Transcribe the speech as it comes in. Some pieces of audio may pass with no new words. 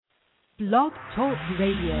Blog Talk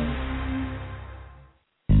Radio.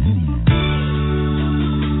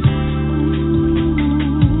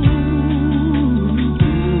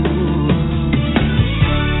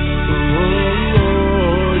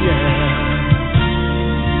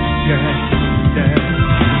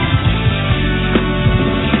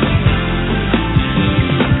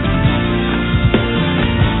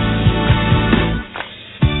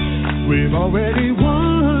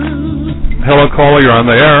 Hello, caller. You're on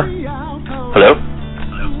the air. Hello.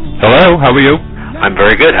 Hello. How are you? I'm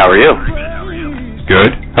very good. How are you?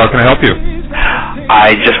 Good. How can I help you?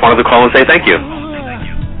 I just wanted to call and say thank you.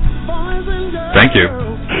 Thank you.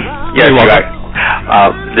 Yes, you're right.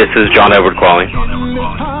 This is John Edward calling.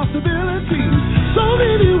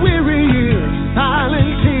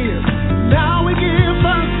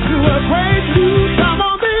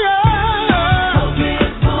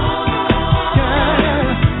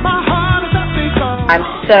 I'm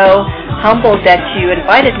so humbled that you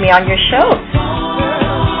invited me on your show.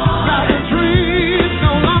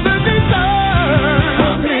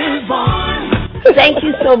 Thank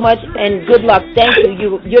you so much, and good luck. Thank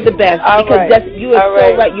you. You're the best. Because you are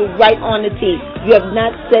so right. You're right on the tee. You have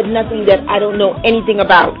not said nothing that I don't know anything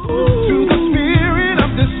about.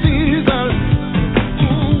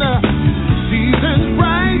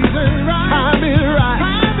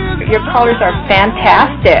 Your callers are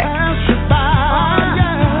fantastic.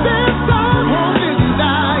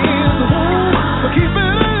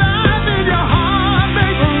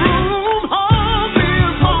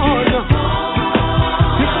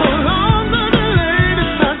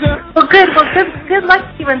 Good luck to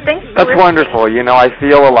you, and thanks for That's wonderful. You know, I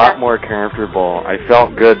feel a lot more comfortable. I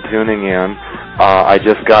felt good tuning in. I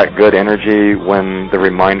just got good energy when the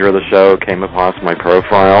reminder of the show came across my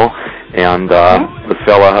profile, and the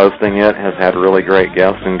fella hosting it has had really great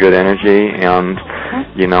guests and good energy, and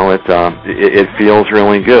you know, it feels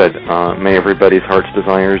really good. May everybody's heart's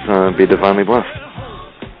desires be divinely blessed.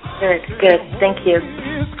 Good. Thank you.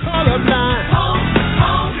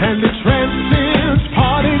 And the transcends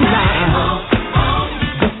parting line.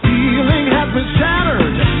 The feeling has been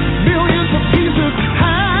shattered. Millions of pieces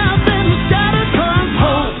have been scattered. Turns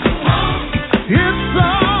hope. It's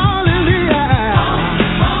all in the air.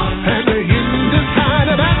 And in this kind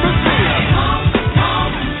of atmosphere,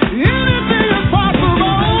 anything is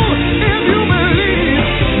possible if you believe.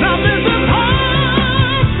 Nothing's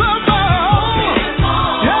impossible.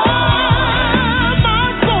 Yeah, my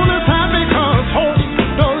soul is happy 'cause hope.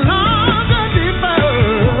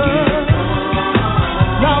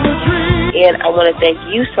 And I want to thank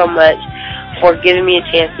you so much for giving me a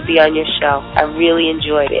chance to be on your show. I really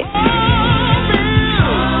enjoyed it.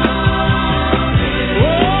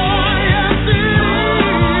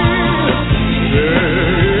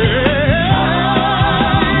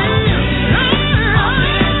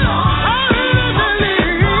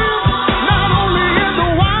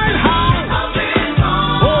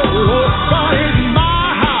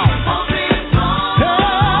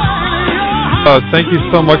 Thank you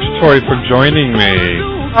so much, Tori, for joining me.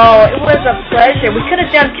 Oh, it was a pleasure. We could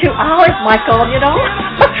have done 2 hours, Michael, you know.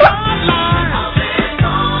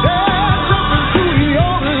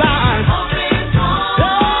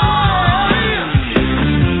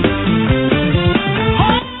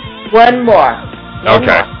 One more.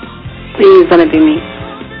 Okay. Please, let it be me.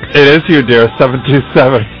 It is you, dear,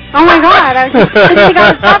 727. Oh my God, I didn't think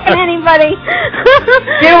I was talking to anybody.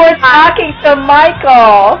 You were talking to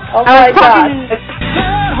Michael. Oh my God.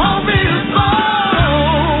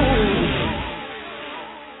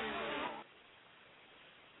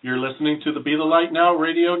 You're listening to the Be the Light Now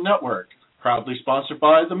Radio Network, proudly sponsored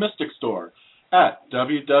by The Mystic Store at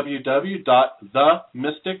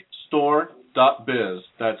www.themysticstore.biz.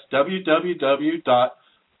 That's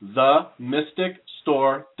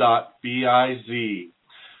www.themysticstore.biz.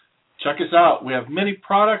 Check us out. We have many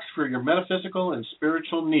products for your metaphysical and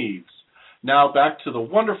spiritual needs. Now back to the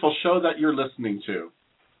wonderful show that you're listening to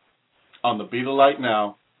on the Be the Light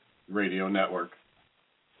Now Radio Network.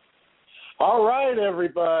 All right,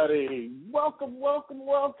 everybody. Welcome.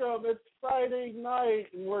 It's Friday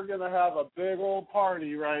night, and we're going to have a big old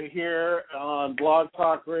party right here on Blog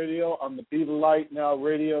Talk Radio on the Be the Light Now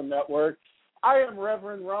Radio Network. I am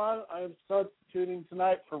Reverend Ron. I am substituting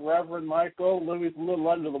tonight for Reverend Michael. Louie's a little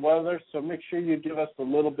under the weather, so make sure you give us a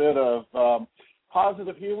little bit of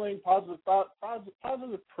positive healing, positive thought,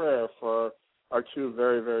 positive prayer for our 2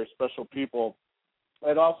 very, very special people.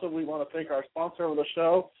 And also, we want to thank our sponsor of the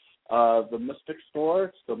show, the Mystic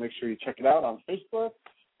Store. So make sure you check it out on Facebook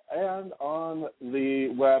and on the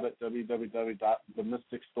web at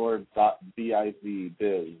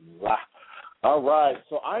www.themysticstore.biz. All right,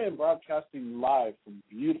 so I am broadcasting live from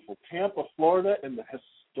beautiful Tampa, Florida, in the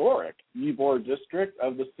historic Ybor district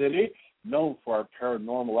of the city, known for our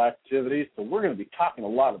paranormal activities. So we're going to be talking a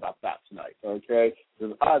lot about that tonight, okay?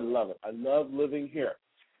 Because I love it. I love living here.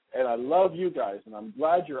 And I love you guys, and I'm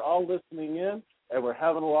glad you're all listening in, and we're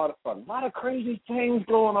having a lot of fun. A lot of crazy things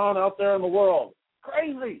going on out there in the world.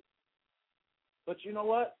 Crazy. But you know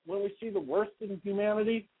what? When we see the worst in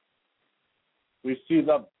humanity, we see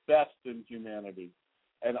the best in humanity.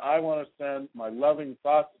 And I want to send my loving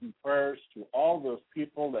thoughts and prayers to all those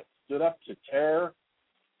people that stood up to terror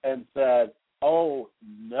and said, oh,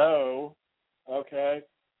 no, okay?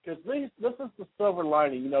 Because this is the silver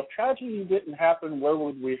lining. You know, if tragedy didn't happen, where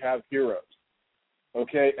would we have heroes?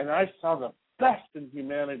 Okay? And I saw the best in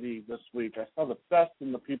humanity this week. I saw the best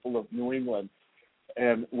in the people of New England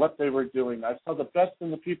and what they were doing. I saw the best in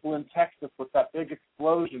the people in Texas with that big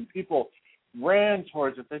explosion. People ran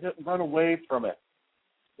towards it. They didn't run away from it.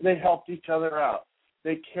 They helped each other out.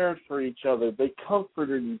 They cared for each other. They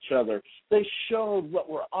comforted each other. They showed what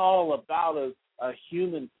we're all about as a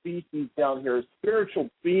human species down here, as spiritual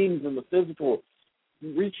beings in the physical,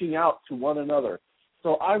 reaching out to one another.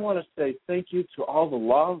 So I want to say thank you to all the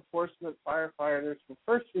law enforcement, firefighters, the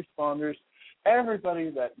first responders, everybody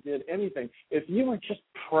that did anything. If you were just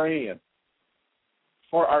praying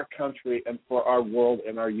for our country and for our world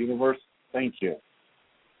and our universe, thank you.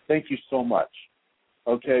 Thank you so much,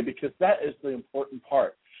 okay, because that is the important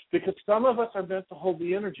part. Because some of us are meant to hold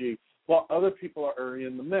the energy while other people are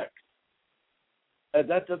in the mix. And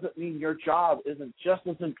that doesn't mean your job isn't just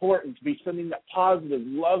as important to be sending that positive,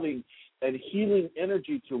 loving, and healing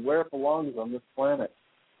energy to where it belongs on this planet.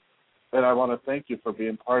 And I want to thank you for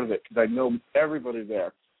being part of it, because I know everybody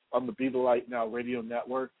there on the Be the Light Now radio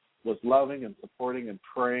network was loving and supporting and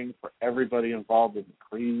praying for everybody involved in the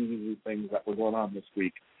crazy things that were going on this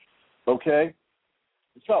week. Okay?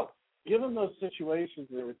 So, given those situations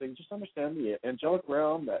and everything, just understand the angelic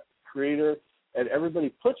realm, that creator, and everybody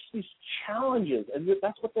puts these challenges, and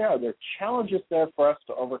that's what they are. They're challenges there for us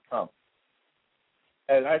to overcome.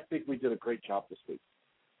 And I think we did a great job this week.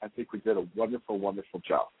 I think we did a wonderful, wonderful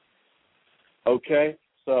job. Okay?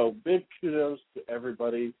 So, big kudos to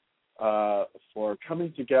everybody for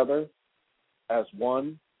coming together as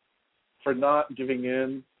one, for not giving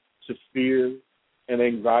in to fear and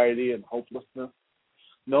anxiety and hopelessness,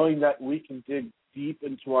 knowing that we can dig deep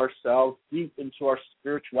into ourselves, deep into our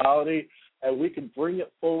spirituality, and we can bring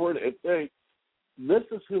it forward and say, this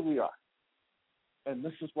is who we are, and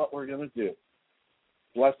this is what we're going to do.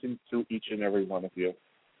 Blessings to each and every one of you.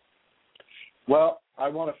 Well, I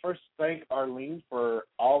want to first thank Arlene for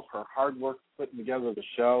all of her hard work putting together the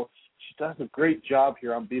show. She does a great job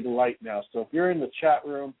here on Be the Light Now. So if you're in the chat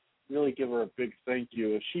room, really give her a big thank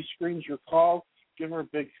you. If she screens your call, give her a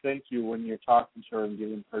big thank you when you're talking to her and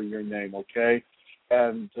giving her your name, okay?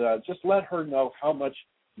 And just let her know how much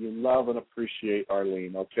you love and appreciate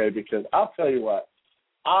Arlene, okay? Because I'll tell you what,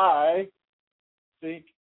 I think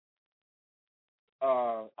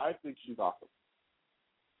she's awesome.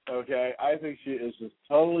 Okay, I think she is just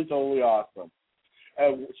totally, totally awesome.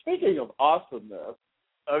 And speaking of awesomeness,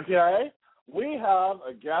 okay, we have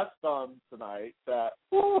a guest on tonight that,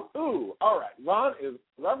 woo-hoo, all right,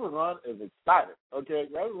 Reverend Ron is excited, okay?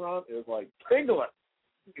 Reverend Ron is like tingling,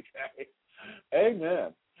 okay?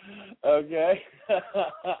 Amen, okay?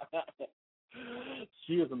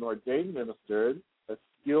 She is an ordained minister, a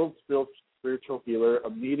skilled spiritual healer, a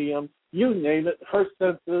medium, you name it, her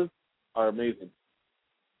senses are amazing.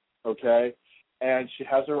 Okay, and she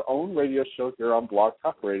has her own radio show here on Blog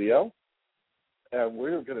Talk Radio, and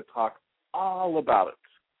we're going to talk all about it.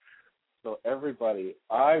 So everybody,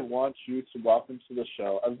 I want you to welcome to the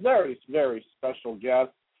show a very, very special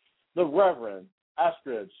guest, the Reverend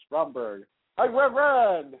Astrid Stromberg. Hi,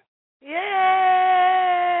 Reverend! Yay!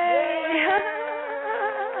 Yay!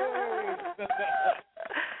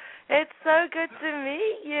 It's so good to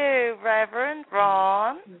meet you, Reverend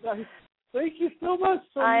Ron. Thank you so much.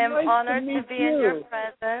 So I am nice honored to be in your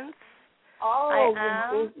presence. Oh,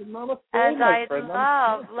 I am. And I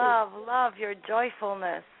love your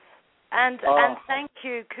joyfulness. And thank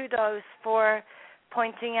you, kudos for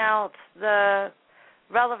pointing out the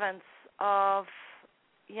relevance of,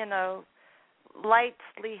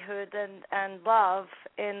 lightlyhood and love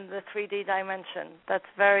in the 3D dimension. That's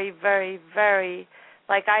very, very, very,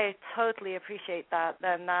 I totally appreciate that,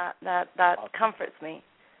 and that comforts me.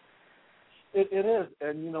 It is,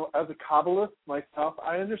 and as a Kabbalist myself,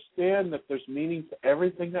 I understand that there's meaning to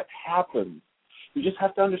everything that happens. You just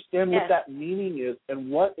have to understand what that meaning is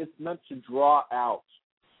and what it's meant to draw out.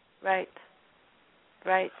 Right.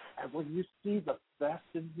 And when you see the best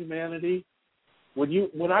in humanity,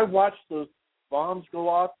 When I watched those bombs go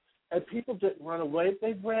off and people didn't run away,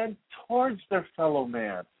 they ran towards their fellow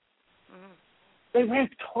man. Mm-hmm. They ran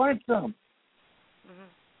towards them,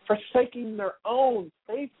 forsaking their own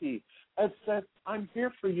safety, and said, "I'm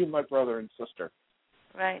here for you, my brother and sister."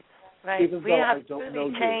 Right. Even we though have I don't truly know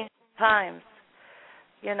you. changed times.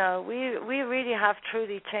 You know, we really have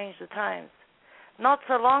truly changed the times. Not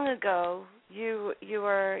so long ago, you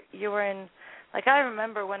were in, like, I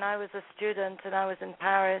remember when I was a student and I was in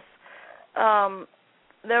Paris.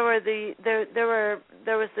 There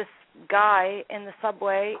was this guy in the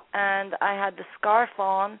subway, and I had the scarf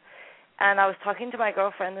on, and I was talking to my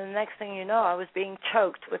girlfriend, and the next thing you know, I was being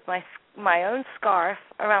choked with my own scarf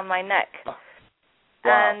around my neck. Wow.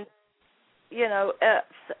 And you know, it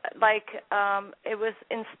was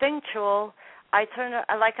instinctual. I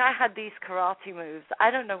had these karate moves.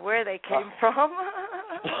 I don't know where they came from.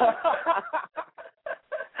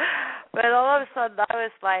 But all of a sudden, I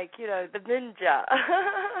was like, you know, the ninja.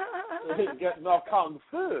 Getting all kung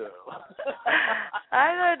fu.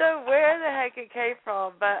 I don't know where the heck it came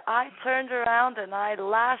from, but I turned around and I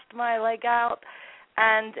lashed my leg out,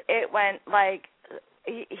 and it went like,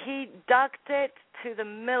 he ducked it to the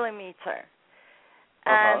millimeter.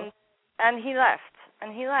 And he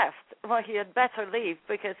left. Well, he had better leave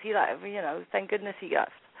because he left. You know, thank goodness he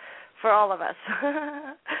left for all of us.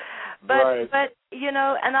 But you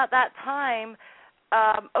know, and at that time,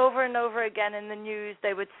 over and over again in the news,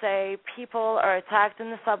 they would say people are attacked in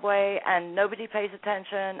the subway and nobody pays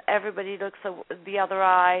attention. Everybody looks the other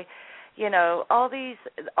eye. You know, all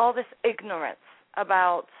this ignorance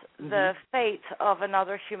about the fate of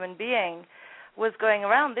another human being was going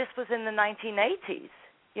around. This was in the 1980s,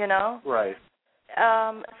 you know? Right.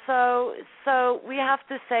 So we have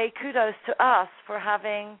to say kudos to us for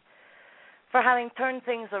having turned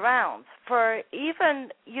things around. For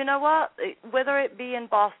even, you know what, whether it be in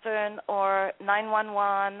Boston or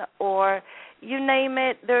 911 or you name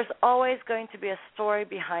it, there's always going to be a story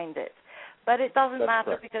behind it. But it doesn't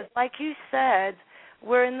matter because, like you said,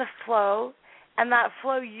 we're in the flow, and that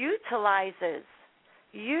flow utilizes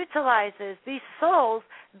these souls.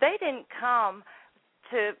 They didn't come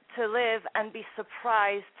to live and be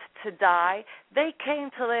surprised to die. They came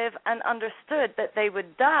to live and understood that they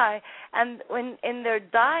would die, and when in their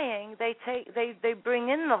dying, they bring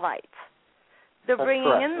in the light. They're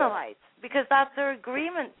bringing in the light because that's their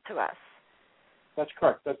agreement to us. That's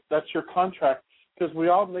correct. That's your contract, because we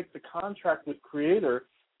all make the contract with Creator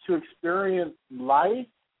to experience life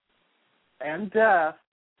and death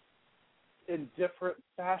in different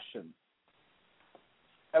fashions.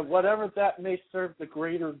 And whatever that may serve the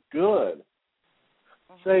greater good.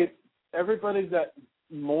 Say, everybody that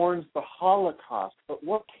mourns the Holocaust, but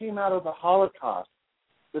what came out of the Holocaust?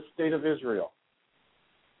 The state of Israel.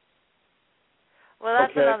 Well,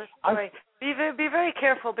 that's another story. Be very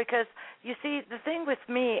careful, because, you see, the thing with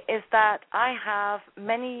me is that I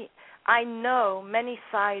know many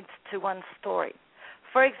sides to one story.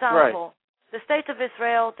 For example, the State of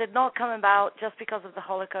Israel did not come about just because of the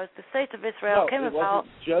Holocaust. The State of Israel came about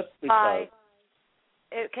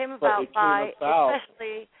by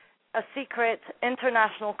especially a secret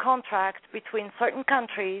international contract between certain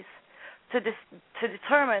countries to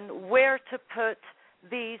determine where to put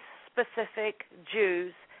these specific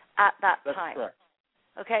Jews at that time. Correct.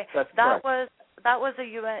 Okay, that was a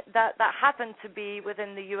UN that happened to be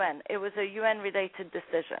within the UN. It was a UN-related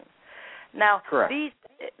decision. Now,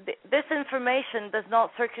 this information does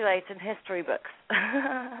not circulate in history books.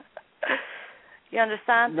 You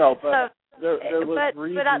understand? No, but there was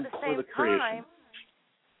reason but at the for same the creation. time,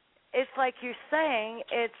 it's like you're saying,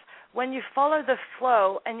 it's when you follow the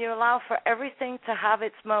flow and you allow for everything to have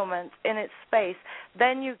its moment in its space,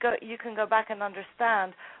 then you can go back and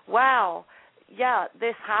understand, wow, yeah,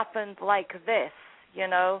 this happened like this, you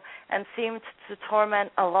know, and seemed to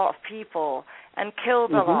torment a lot of people and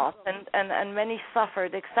killed a lot, and many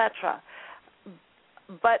suffered, etc.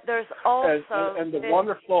 But there's also and the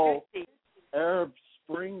wonderful Arab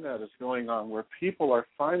Spring that is going on, where people are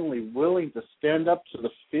finally willing to stand up to the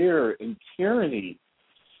fear and tyranny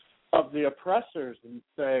of the oppressors and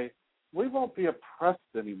say, we won't be oppressed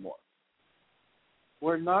anymore.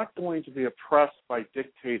 We're not going to be oppressed by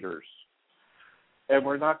dictators, and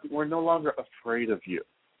we're no longer afraid of you.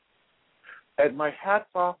 And my hat's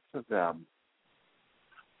off to them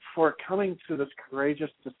for coming to this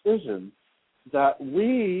courageous decision that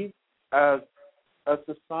we as a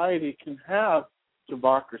society can have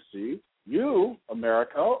democracy. You,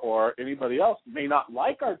 America, or anybody else may not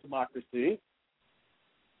like our democracy,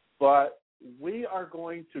 but we are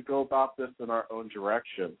going to go about this in our own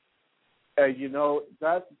direction. And you know,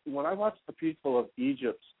 that when I watch the people of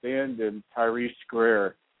Egypt stand in Tahrir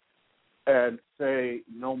Square and say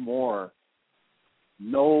no more,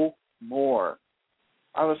 no more,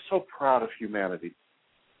 I was so proud of humanity.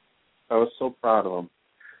 I was so proud of them.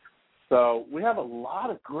 So we have a lot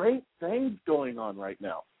of great things going on right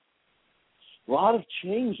now. A lot of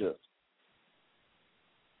changes.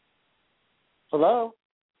 Hello?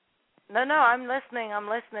 No, I'm listening.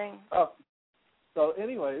 Oh, so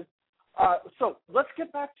anyways, so let's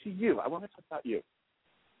get back to you. I want to talk about you.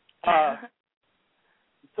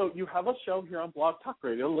 So you have a show here on Blog Talk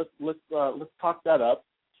Radio. Let's talk that up.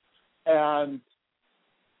 And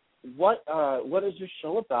what is your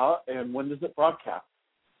show about, and when does it broadcast?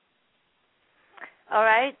 All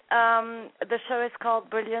right. The show is called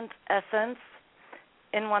Brilliant Essence,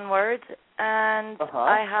 in one word, and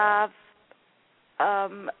I have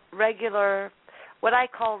regular, what I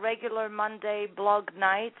call regular Monday blog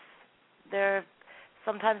nights.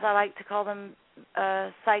 Sometimes I like to call them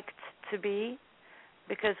Psych'd to be,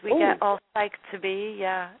 because we get all psyched to be.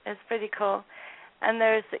 Yeah, it's pretty cool. And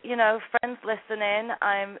there's, friends listen in.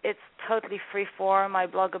 It's totally free form. I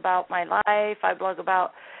blog about my life. I blog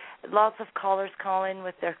about, lots of callers call in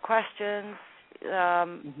with their questions,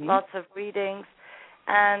 lots of readings,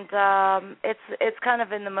 and it's kind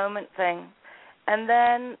of in the moment thing. And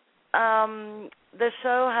then the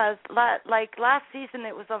show has, like last season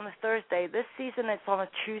it was on a Thursday. This season it's on a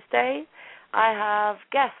Tuesday. I have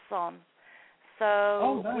guests on.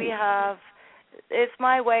 So nice. We have, it's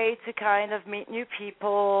my way to kind of meet new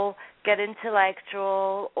people, get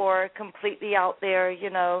intellectual or completely out there,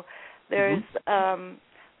 There's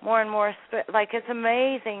more and more, it's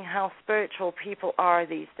amazing how spiritual people are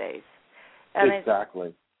these days. And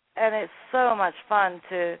exactly. It's so much fun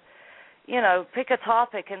to, pick a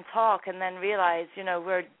topic and talk and then realize,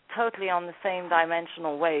 we're totally on the same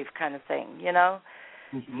dimensional wave kind of thing,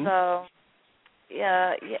 So,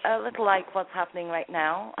 yeah, a little like what's happening right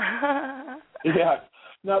now. Yeah.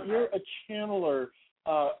 Now, you're a channeler.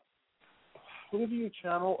 Who do you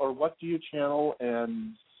channel, or what do you channel,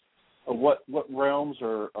 and what realms,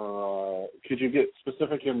 or could you get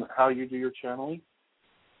specific in how you do your channeling?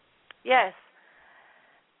 Yes.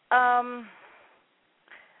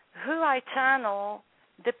 Who I channel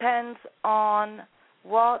depends on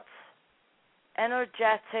what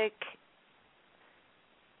energetic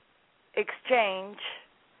exchange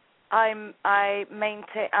I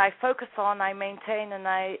maintain, I focus on, I maintain, and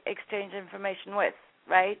I exchange information with,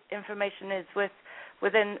 right? Information is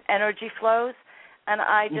within energy flows, and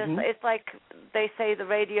I just, it's like they say the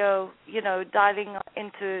radio,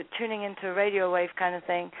 tuning into a radio wave kind of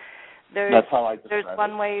thing. That's how I describe it. There's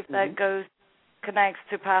one wave that connects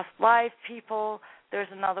to past life people. There's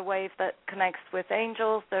another wave that connects with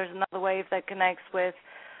angels. There's another wave that connects with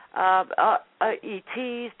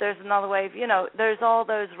ETs. There's another wave. There's all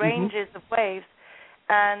those ranges of waves,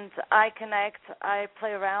 and I connect. I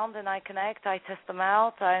play around and I connect. I test them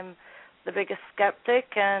out. I'm the biggest skeptic,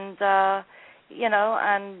 and and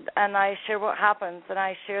I share what happens, and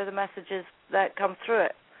I share the messages that come through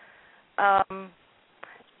it.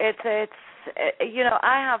 I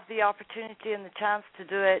have the opportunity and the chance to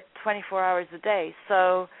do it 24 hours a day.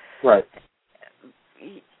 So, right.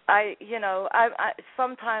 I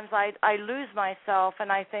sometimes I lose myself,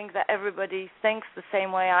 and I think that everybody thinks the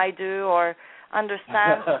same way I do or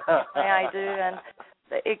understands the same way I do, and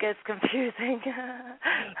it gets confusing.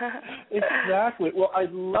 Exactly. Well, I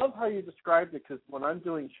love how you described it, because when I'm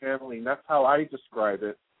doing channeling, that's how I describe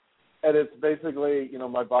it. And it's basically,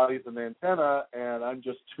 my body's an antenna, and I'm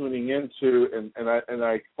just tuning into, and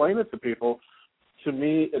I explain it to people. To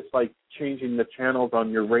me, it's like changing the channels on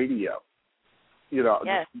your radio.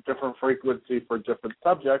 Yes. Different frequency for different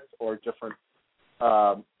subjects or different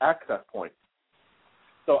access points.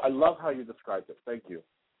 So I love how you described it. Thank you.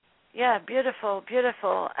 Yeah, beautiful,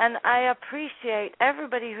 beautiful. And I appreciate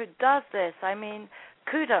everybody who does this. I mean,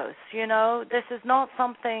 kudos, This is not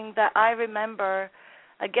something that I remember,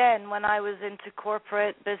 again, when I was into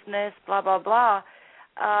corporate business, blah, blah, blah.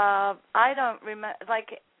 I don't remember,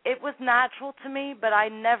 it was natural to me, but I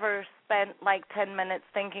never spent 10 minutes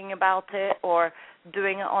thinking about it or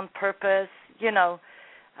doing it on purpose.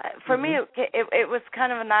 For me, it was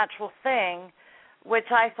kind of a natural thing, which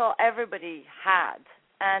I thought everybody had.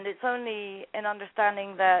 And it's only in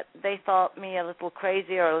understanding that they thought me a little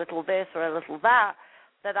crazy or a little this or a little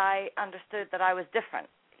that I understood that I was different.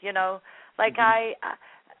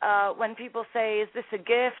 When people say, is this a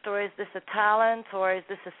gift or is this a talent or is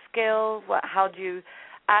this a skill? How do you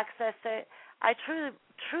access it? I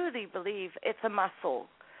truly believe it's a muscle.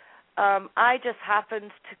 I just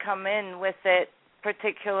happened to come in with it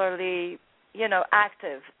particularly,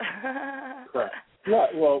 active. Correct. Yeah,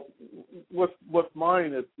 well, with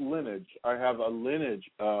mine, it's lineage. I have a lineage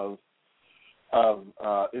of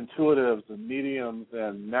intuitives and mediums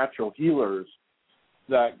and natural healers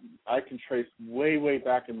that I can trace way, way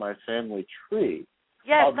back in my family tree.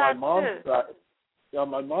 Yes, on my mom's side, on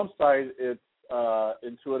my mom's side, it's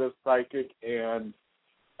intuitive, psychic, and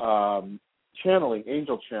channeling,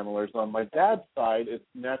 angel channelers. On my dad's side, it's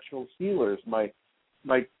natural healers. My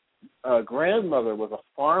grandmother was a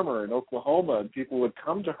farmer in Oklahoma, and people would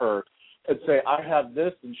come to her and say, I have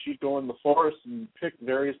this, and she'd go in the forest and pick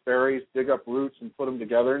various berries, dig up roots, and put them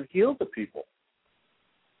together and heal the people.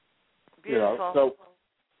 Beautiful. So,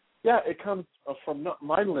 yeah, it comes from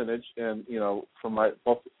my lineage and, from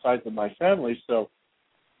both sides of my family. So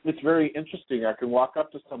it's very interesting. I can walk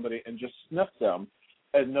up to somebody and just sniff them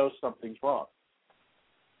and know something's wrong.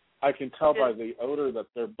 I can tell by the odor that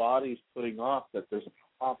their body's putting off that there's a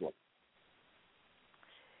problem.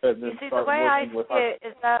 And then you see, the way I see it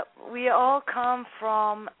is that we all come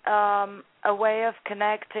from a way of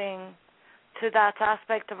connecting to that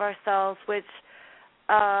aspect of ourselves which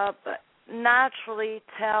naturally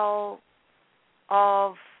tell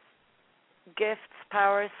of gifts,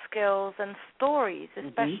 powers, skills, and stories,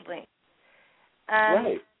 especially.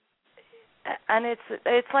 Right. And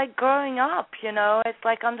it's like growing up, It's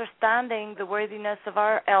like understanding the worthiness of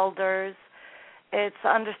our elders. It's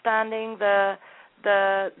understanding the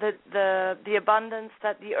abundance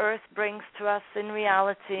that the earth brings to us in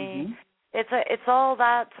reality. It's all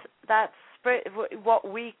that spirit,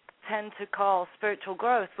 what we tend to call spiritual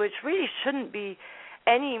growth, which really shouldn't be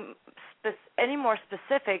any more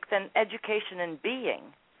specific than education and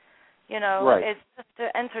being. Right. It's just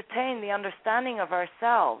to entertain the understanding of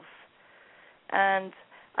ourselves. And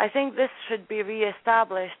I think this should be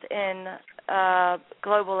reestablished in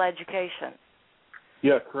global education.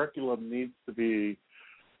 Yeah, curriculum needs to be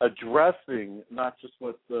addressing not just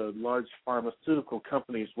what the large pharmaceutical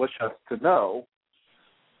companies wish us to know,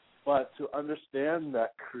 but to understand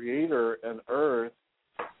that Creator and Earth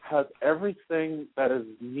has everything that is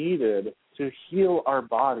needed to heal our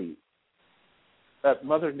bodies. That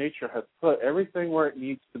Mother Nature has put everything where it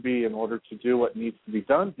needs to be in order to do what needs to be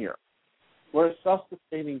done here. We're a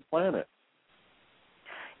self-sustaining planet.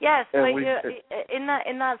 Yes, but in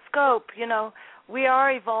that scope, we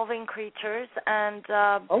are evolving creatures, and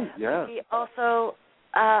we also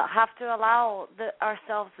have to allow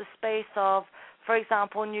ourselves the space of, for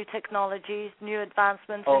example, new technologies, new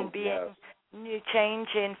advancements in being, new change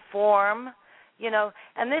in form,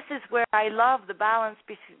 and this is where I love the balance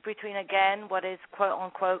between, again, what is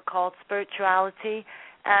quote-unquote called spirituality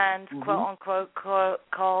and quote-unquote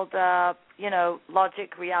called,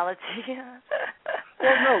 logic reality.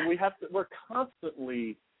 Well, no, we're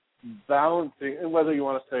constantly balancing, and whether you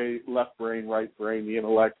want to say left brain, right brain, the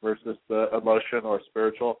intellect versus the emotion or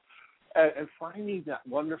spiritual, and finding that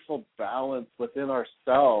wonderful balance within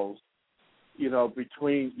ourselves,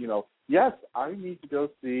 between, yes, I need to go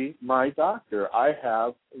see my doctor. I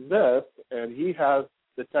have this, and he has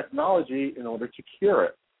the technology in order to cure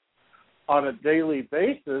it. On a daily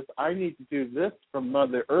basis, I need to do this from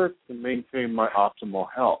Mother Earth to maintain my optimal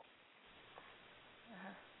health.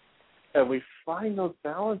 And we find those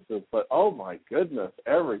balances, but oh my goodness,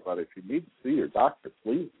 everybody, if you need to see your doctor,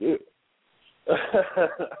 please do.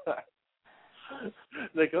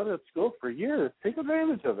 They go to school for years. Take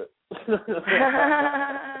advantage of it.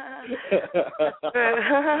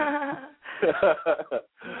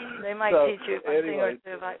 They might teach you something or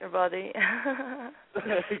two about your body.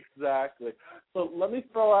 Exactly. So let me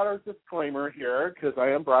throw out our disclaimer here, because I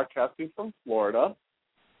am broadcasting from Florida.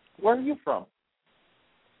 Where are you from?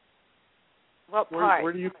 What part?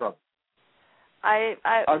 Where are you from? I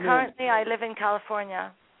currently live in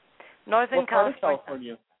California, Northern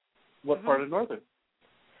California. What part of Northern?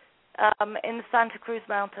 In the Santa Cruz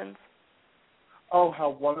Mountains. Oh, how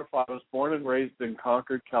wonderful. I was born and raised in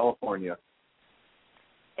Concord, California.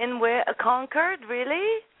 In where? Concord?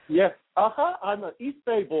 Really? Yes. I'm an East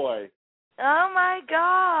Bay boy. Oh, my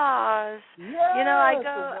gosh. Yes.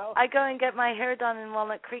 I go and get my hair done in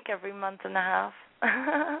Walnut Creek every month and a half.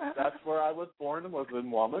 That's where I was born and was in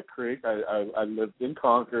Walnut Creek. I lived in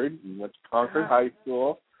Concord and went to Concord High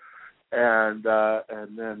School. And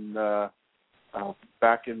then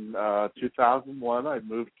back in 2001, I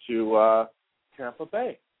moved to Tampa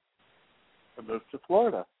Bay. I moved to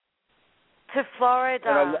Florida. To Florida?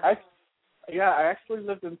 And I actually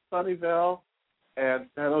lived in Sunnyvale and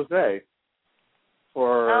San Jose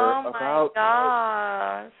for about...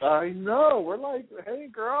 gosh. I know. We're like, hey,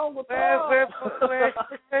 girl, what's up? We're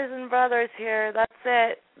sisters and brothers here. That's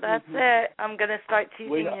it. That's it. I'm going to start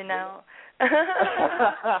teasing you now.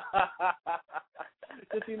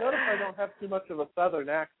 Did you notice I don't have too much of a Southern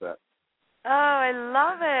accent? Oh, I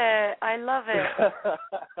love it. I love it.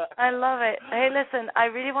 I love it. Hey, listen, I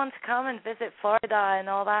really want to come and visit Florida and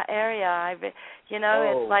all that area.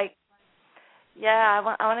 It's like, yeah,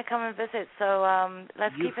 I want to come and visit. So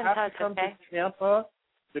let's keep in touch, You have to come okay? to Tampa,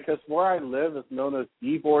 because where I live is known as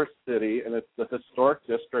Ybor City, and it's the historic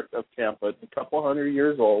district of Tampa. It's a couple hundred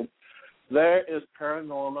years old. There is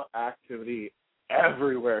paranormal activity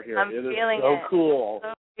everywhere here. I'm feeling it. So cool.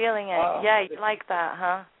 I'm feeling it. Yeah, you like that,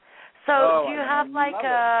 huh? So do you have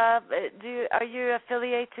are you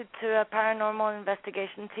affiliated to a paranormal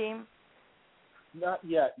investigation team? Not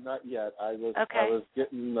yet. I was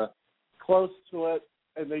getting close to it,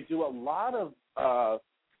 and they do a lot of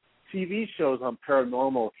TV shows on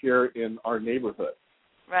paranormal here in our neighborhood.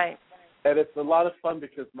 Right. And it's a lot of fun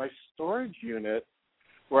because my storage unit,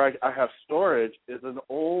 where I have storage, is an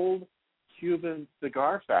old Cuban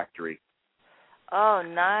cigar factory. Oh,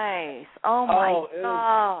 nice. Oh, my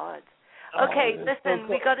God. Okay, listen,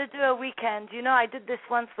 we got to do a weekend. I did this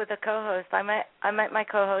once with a co-host. I met my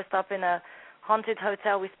co-host up in a haunted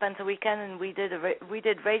hotel. We spent a weekend, and we did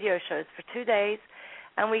radio shows for 2 days,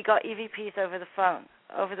 and we got EVPs over the phone,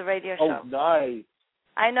 over the radio show. Oh, nice.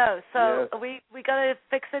 I know. So yes. we got to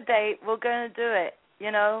fix a date. We're going to do it.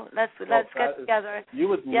 Let's get together. You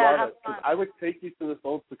would love it, because I would take you to this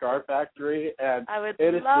old cigar factory, and I would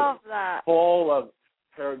it is love that. Full of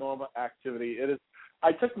paranormal activity. It is.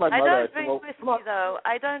 I took my mother. I don't drink whiskey, though.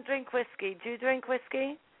 I don't drink whiskey. Do you drink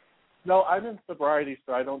whiskey? No, I'm in sobriety,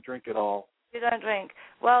 so I don't drink at all. You don't drink.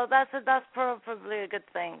 Well, that's probably a good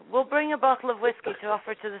thing. We'll bring a bottle of whiskey to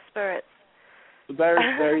offer to the spirits.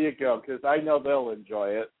 There you go, because I know they'll enjoy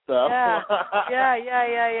it. So. Yeah.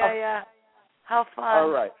 How fun. All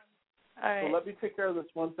right. So let me take care of this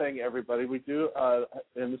one thing, everybody. We do,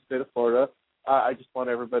 in the state of Florida, I just want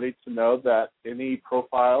everybody to know that any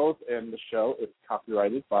profiles in the show is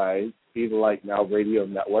copyrighted by Be the Light Now Radio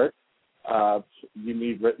Network. You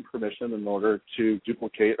need written permission in order to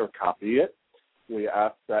duplicate or copy it. We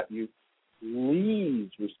ask that you please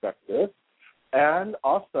respect this. And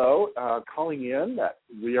also, calling in that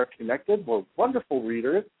we are connected. We're wonderful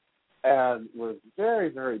readers, and we're very,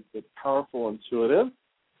 very powerful, intuitive.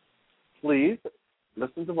 Please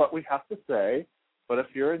listen to what we have to say, but if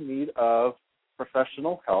you're in need of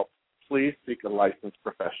professional help, please seek a licensed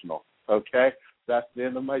professional, okay? That's the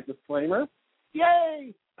end of my disclaimer.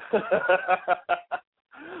 Yay!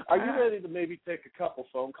 Are you ready to maybe take a couple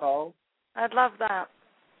phone calls? I'd love that.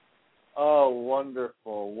 Oh,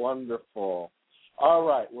 wonderful, wonderful. All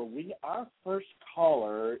right, well, our first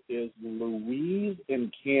caller is Louise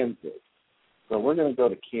in Kansas. So we're going to go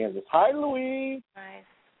to Kansas. Hi, Louise. Nice.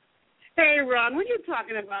 Hey, Ron, when you're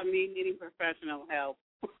talking about me needing professional help.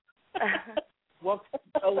 Well,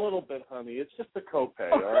 a little bit, honey. It's just a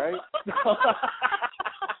copay, all right?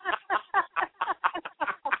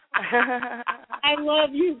 I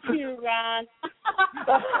love you too, Ron.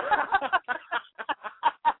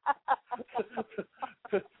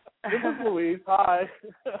 This is Louise. Hi.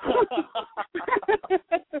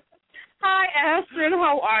 Hi, Astrid.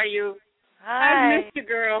 How are you? Hi. I missed you,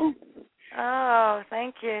 girl. Oh,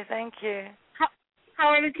 thank you. How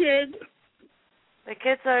are the kids? The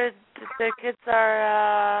kids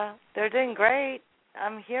are they're doing great.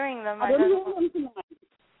 I'm hearing them. I didn't hear them tonight.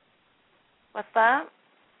 What's that?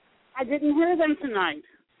 I didn't hear them tonight.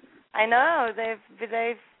 I know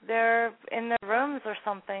they're in their rooms or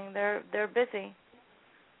something. They're busy.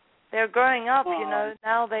 They're growing up,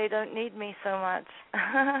 Now they don't need me so much.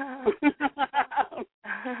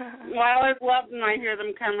 Well, I always love when I hear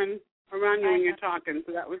them coming around you when you're talking,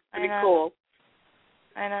 so that was pretty cool.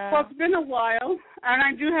 I know. Well, it's been a while, and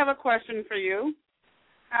I do have a question for you.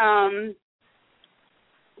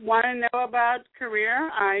 Want to know about career?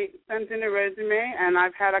 I sent in a resume, and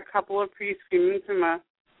I've had a couple of pre-screenings from a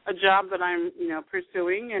job that I'm,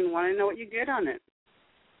 pursuing, and want to know what you get on it.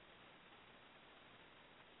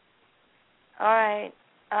 All right.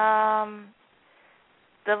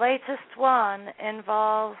 The latest one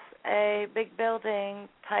involves a big building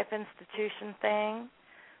type institution thing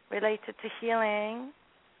related to healing,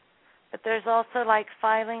 but there's also like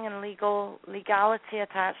filing and legality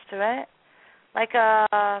attached to it, like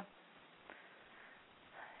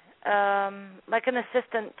an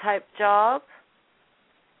assistant type job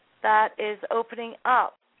that is opening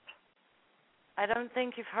up. I don't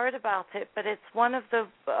think you've heard about it, but it's one of the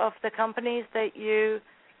companies that you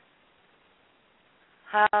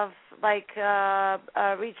have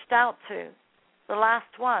reached out to. The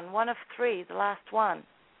last one of three, the last one.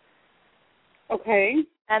 Okay.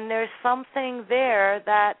 And there's something there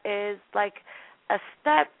that is like a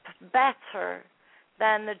step better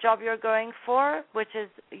than the job you're going for, which is,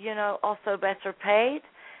 also better paid.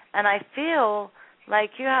 And I feel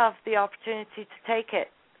like you have the opportunity to take it.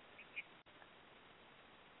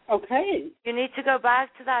 Okay. You need to go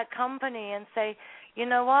back to that company and say, you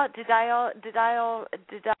know what? Did I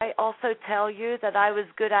also tell you that I was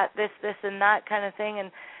good at this, and that kind of thing,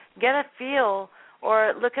 and get a feel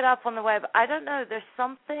or look it up on the web. I don't know. There's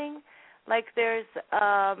something like there's.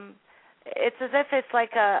 It's as if it's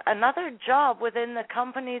like another job within the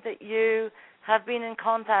company that you have been in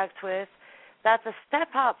contact with. That's a step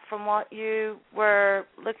up from what you were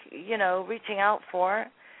reaching out for.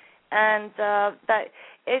 And the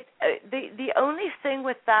only thing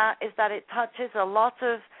with that is that it touches a lot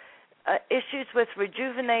of issues with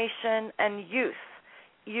rejuvenation and youth.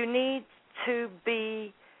 You need to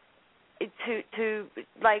be to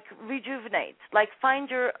rejuvenate, find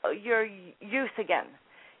your youth again.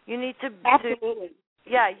 You need to absolutely.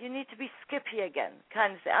 You need to be skippy again,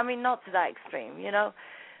 kind of thing. I mean, not to that extreme,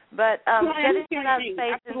 but get into that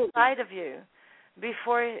space absolutely. Inside of you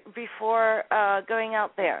before going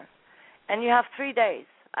out there. And you have 3 days.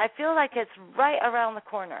 I feel like it's right around the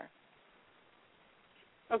corner.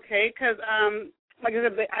 Okay, because like I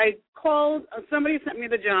said, I called. Somebody sent me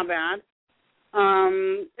the job ad.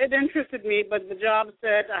 It interested me, but the job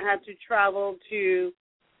said I had to travel to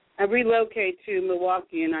relocate to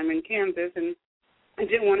Milwaukee, and I'm in Kansas, and I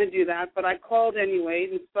didn't want to do that. But I called anyway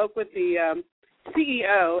and spoke with the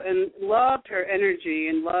CEO and loved her energy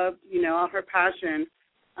and loved, all her passion.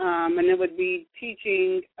 And it would be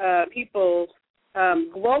teaching people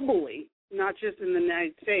globally, not just in the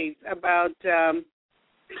United States, about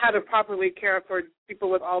how to properly care for people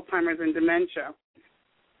with Alzheimer's and dementia.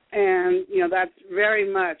 And, that's very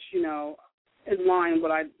much, in line with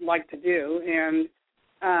what I'd like to do. And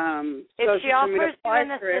if she offers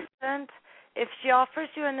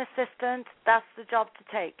you an assistant, that's the job to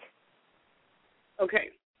take.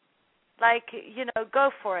 Okay.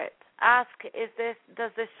 Go for it. Ask,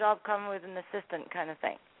 does this job come with an assistant kind of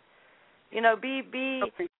thing? Okay.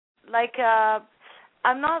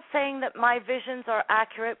 I'm not saying that my visions are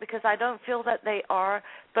accurate because I don't feel that they are,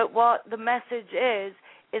 but what the message is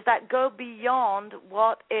that go beyond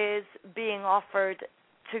what is being offered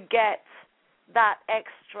to get that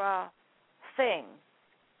extra thing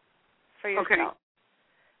for yourself. Okay.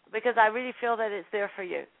 Because I really feel that it's there for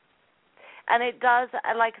you. And it does,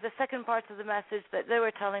 the second part of the message that they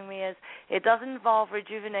were telling me is it does involve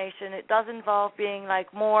rejuvenation. It does involve being,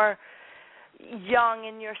 more young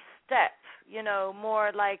in your step,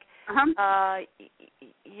 more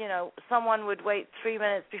someone would wait 3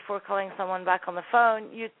 minutes before calling someone back on the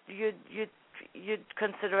phone. You'd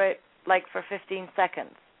consider it, for 15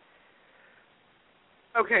 seconds.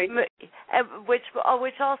 Okay.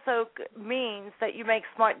 Which also means that you make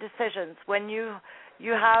smart decisions. When you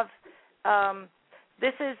have...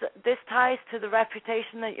 this ties to the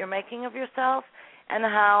reputation that you're making of yourself and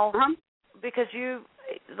how because you're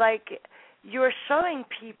showing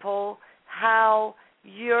people how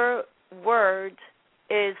your word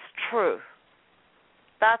is true.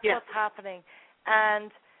 That's what's happening.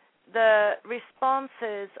 And the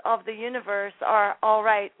responses of the universe are, all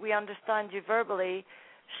right, we understand you verbally,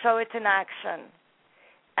 show it in action.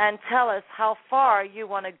 And tell us how far you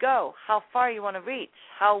want to go, how far you want to reach,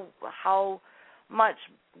 how much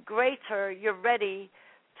greater you're ready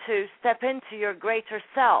to step into your greater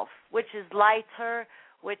self, which is lighter,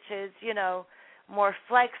 which is, more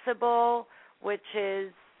flexible, which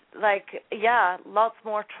is lots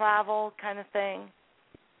more travel kind of thing.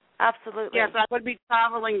 Absolutely. Yes, I would be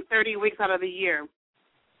traveling 30 weeks out of the year.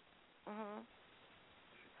 Mm-hmm.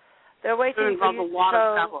 They're waiting for you to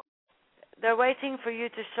show. They're waiting for you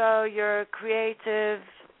to show your creative,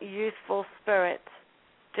 youthful spirit.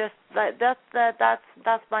 Just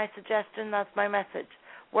that's my suggestion. That's my message.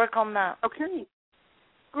 Work on that. Okay.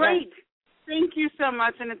 Great. Yes. Thank you so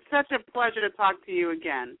much, and it's such a pleasure to talk to you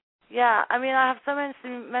again. Yeah, I mean, I have so many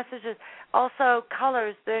messages. Also,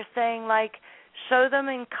 colors. They're saying, show them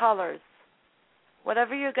in colors.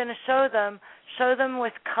 Whatever you're going to show them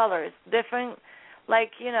with colors. Different,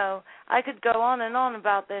 I could go on and on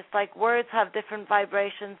about this. Words have different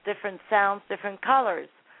vibrations, different sounds, different colors.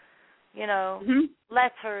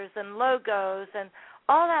 Letters and logos and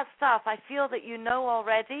all that stuff. I feel that you know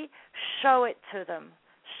already. Show it to them.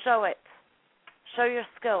 Show it. Show your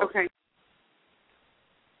skills. Okay.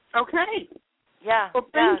 Okay. Yeah. Well,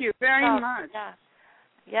 thank you very much.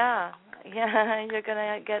 Yeah. You're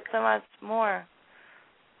gonna get so much more.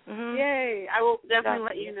 Mm-hmm. Yay! I will definitely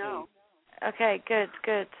let you know. Okay. Good.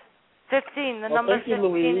 15. The number 15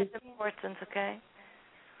 Louise. is important, okay?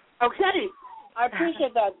 Okay. I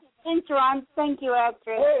appreciate that. Thanks, Ron. Thank you,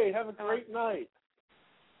 Astrid. Hey, have a great night.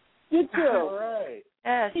 You too. All right.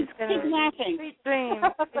 Yeah, she's going to... Keep laughing. Sweet dreams.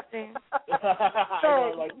 Sweet dreams. I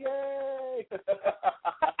know, like, yay!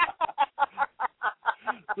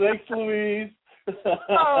 Thanks, Louise.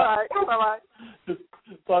 All right. Bye-bye.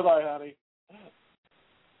 Bye-bye, honey.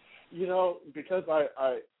 You know, because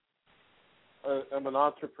I am an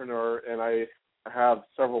entrepreneur and I have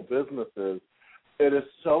several businesses, it is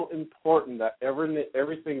so important that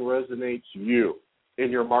everything resonates you in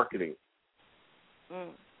your marketing.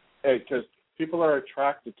 Because people are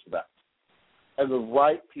attracted to that. And the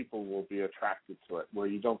right people will be attracted to it, where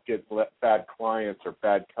you don't get bad clients or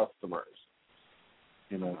bad customers.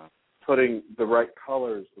 You know, putting the right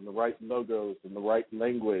colors and the right logos and the right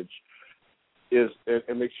language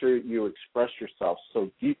and make sure you express yourself so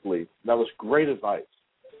deeply. That was great advice.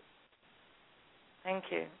 Thank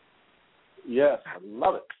you. Yes, I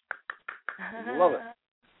love it. Love it.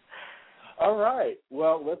 All right.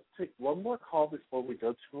 Well, let's take one more call before we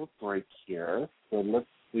go to a break here. So let's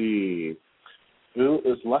see. Who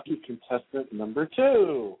is lucky contestant number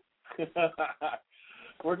 2?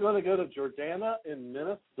 We're going to go to Jordana in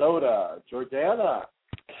Minnesota. Jordana.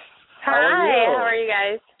 Hi, how are you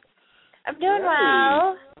guys? I'm doing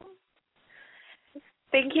well.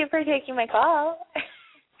 Thank you for taking my call.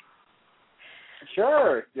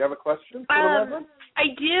 Sure. Do you have a question for Reverend? I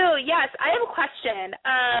do, yes. I have a question.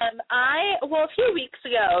 A few weeks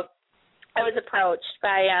ago, I was approached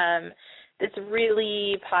by this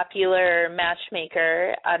really popular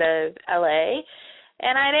matchmaker out of L.A.,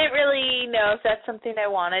 and I didn't really know if that's something I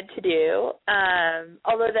wanted to do.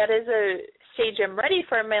 Although that is a stage I'm ready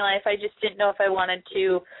for in my life, I just didn't know if I wanted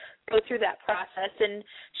to go through that process. And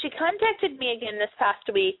she contacted me again this past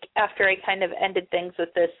week after I kind of ended things with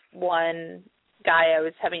this one guy I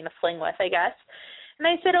was having a fling with, I guess. And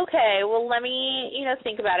I said, okay, well, let me,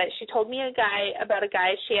 think about it. She told me about a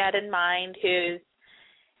guy she had in mind who's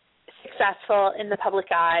successful in the public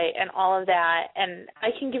eye and all of that, and I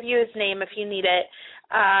can give you his name if you need it.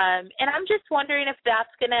 And I'm just wondering if that's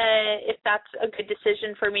a good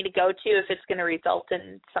decision for me to go to, if it's gonna result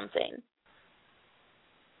in something.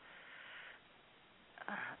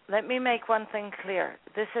 Let me make one thing clear.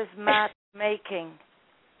 This is matchmaking.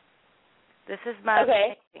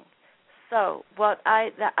 Okay. So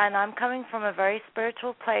and I'm coming from a very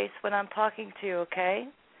spiritual place when I'm talking to you, okay?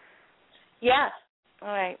 Yeah. All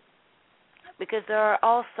right. Because there are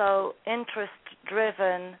also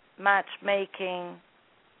interest-driven matchmaking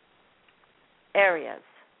areas,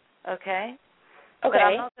 okay? Okay. But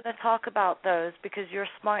I'm not going to talk about those because you're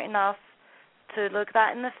smart enough to look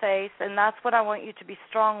that in the face, and that's what I want you to be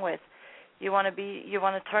strong with. You want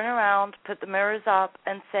to turn around, put the mirrors up,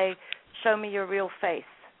 and say, "Show me your real face.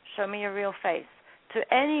 Show me your real face."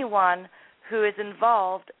 To anyone who is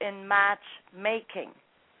involved in matchmaking,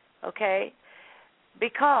 okay?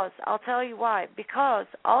 Because, I'll tell you why, because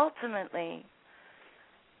ultimately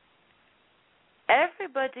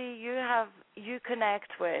everybody you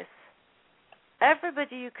connect with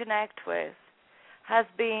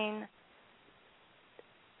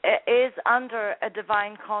is under a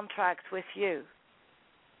divine contract with you.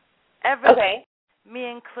 Everybody, okay. Me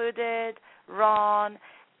included, Ron,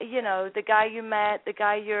 the guy you met, the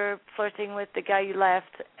guy you're flirting with, the guy you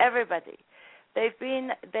left, everybody.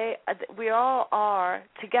 We all are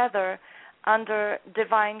together under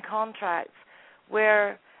divine contracts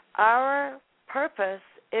where our purpose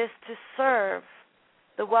is to serve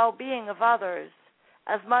the well-being of others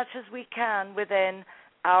as much as we can within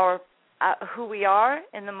our who we are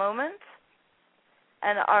in the moment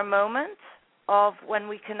and our moment of when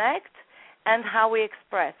we connect and how we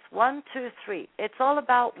express. 1, 2, 3. It's all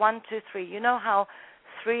about 1, 2, 3. You know how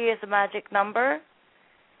 3 is a magic number?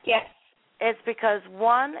 Yes. It's because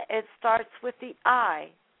 1, it starts with the I.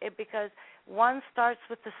 Because 1 starts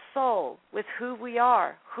with the soul, with who we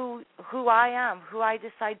are, who I am, who I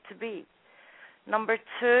decide to be. Number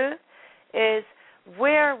 2 is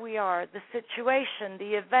where we are, the situation,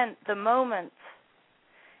 the event, the moment.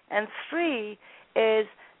 And 3 is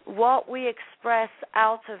what we express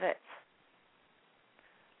out of it.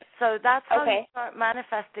 So that's how you start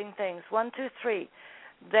manifesting things. 1, 2, 3.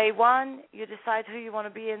 Day 1, you decide who you want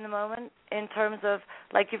to be in the moment in terms of,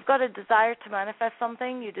 like, you've got a desire to manifest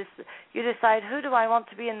something. You decide, who do I want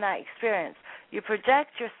to be in that experience? You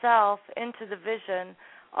project yourself into the vision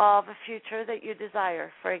of a future that you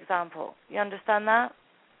desire, for example. You understand that?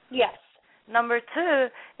 Yes. Number 2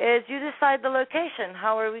 is you decide the location.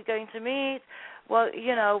 How are we going to meet? Well,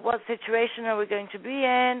 what situation are we going to be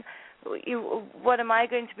in? what am I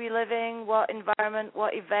going to be living, what environment,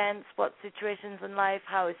 what events, what situations in life,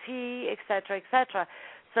 how is he, etc., etc.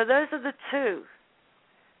 So those are the two.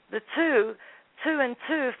 The two and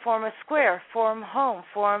two form a square, form home,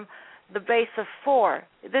 form the base of 4.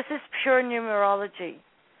 This is pure numerology.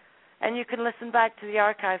 And you can listen back to the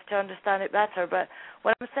archive to understand it better. But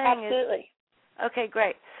what I'm saying Absolutely. is, okay,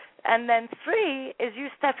 great. And then 3 is you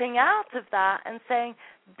stepping out of that and saying,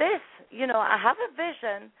 this, I have a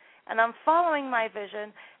vision, and I'm following my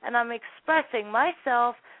vision, and I'm expressing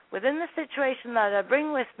myself within the situation that I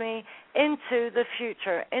bring with me into the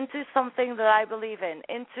future, into something that I believe in,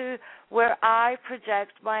 into where I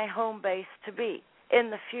project my home base to be in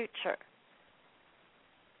the future.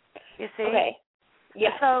 You see? Okay.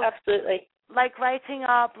 Yes, so, absolutely. Like writing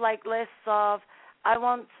up like lists of, I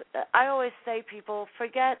always say, people,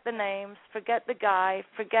 forget the names, forget the guy,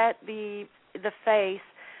 forget the face.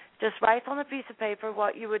 Just write on a piece of paper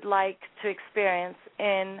what you would like to experience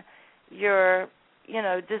in your,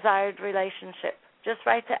 desired relationship. Just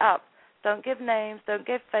write it up. Don't give names, don't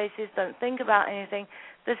give faces, don't think about anything.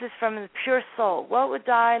 This is from the pure soul. What would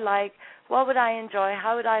I like? What would I enjoy?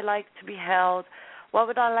 How would I like to be held? What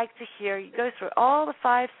would I like to hear? You go through all the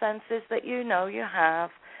 5 senses that you know you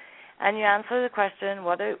have, and you answer the question,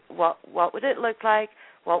 what would it look like?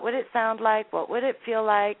 What would it sound like? What would it feel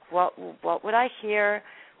like? What would I hear?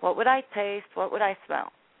 What would I taste? What would I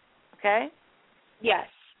smell? Okay? Yes,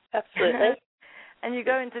 absolutely. And you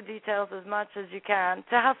go into details as much as you can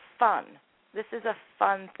to have fun. This is a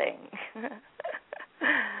fun thing.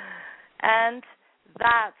 And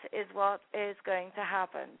that is what is going to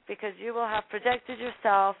happen, because you will have projected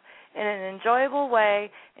yourself in an enjoyable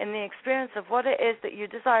way in the experience of what it is that you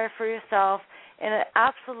desire for yourself in an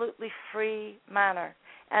absolutely free manner.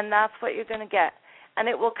 And that's what you're going to get. And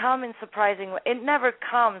it will come in surprising ways. It never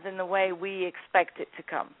comes in the way we expect it to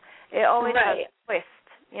come. It always has a twist,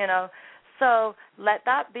 So let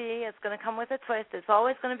that be. It's going to come with a twist. It's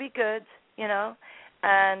always going to be good,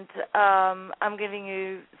 And I'm giving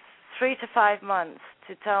you 3 to 5 months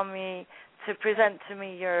to present to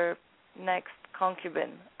me your next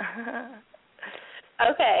concubine.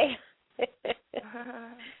 Okay.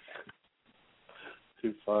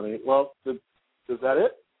 Too funny. Well, is that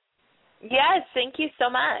it? Yes, thank you so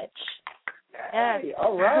much. Yes. Hey,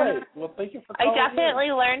 all right. Well, thank you for calling I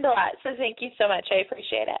definitely learned a lot, so thank you so much. I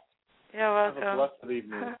appreciate it. You're welcome. Have a blessed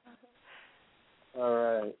evening. All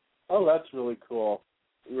right. Oh, that's really cool.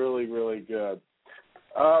 Really, really good.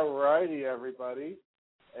 All righty, everybody.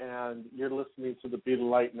 And you're listening to the Be the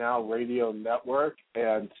Light Now Radio Network.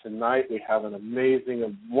 And tonight we have an amazing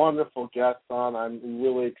and wonderful guest on. I'm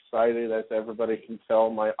really excited. As everybody can tell,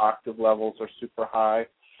 my octave levels are super high.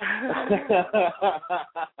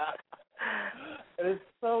 And it's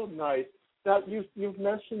so nice. Now, you've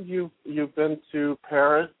mentioned you've been to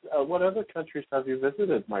Paris. What other countries have you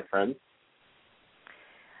visited, my friend?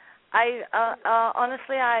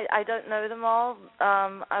 Honestly, I don't know them all.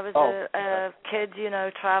 I was a kid,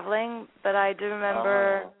 traveling, but I do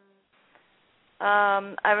remember.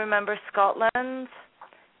 I remember Scotland,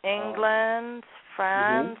 England,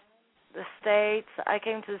 France, the States. I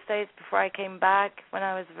came to the States before I came back when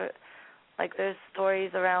I was there's stories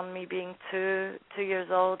around me being two years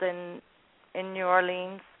old in New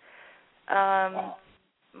Orleans.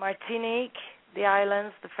 Martinique, the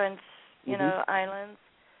islands, the French, islands.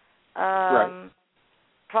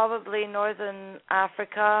 Probably Northern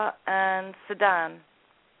Africa and Sudan.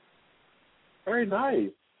 Very nice.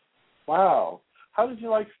 Wow. How did you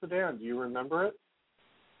like Sudan? Do you remember it?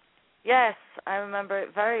 Yes, I remember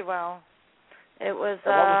it very well. It was,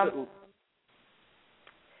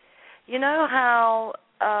 you know how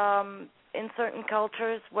in certain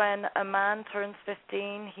cultures when a man turns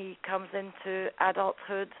 15, he comes into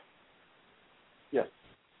adulthood? Yes.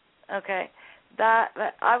 Okay. That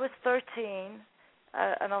I was 13,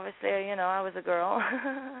 and obviously, I was a girl.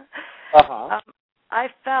 I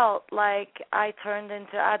felt like I turned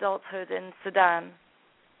into adulthood in Sudan.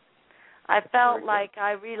 I felt like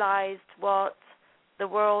I realized what the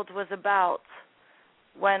world was about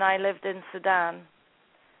when I lived in Sudan.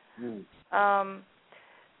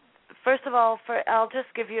 First of all, I'll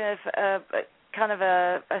just give you a kind of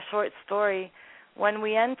a short story. When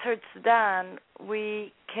we entered Sudan,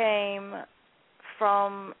 we came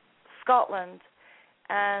from Scotland,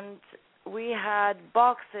 and we had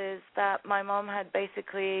boxes that my mom had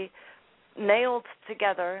basically nailed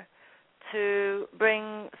together to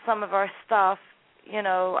bring some of our stuff.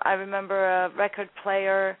 I remember a record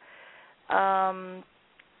player and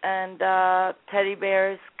teddy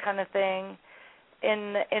bears kind of thing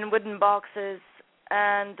in wooden boxes,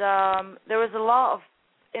 and there was a lot of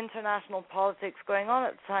international politics going on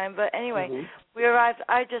at the time. But anyway, we arrived.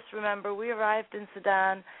 I just remember we arrived in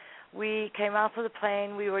Sudan. We came out of the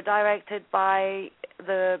plane. We were directed by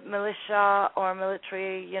the militia or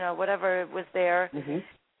military, whatever was there,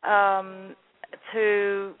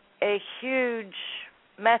 to a huge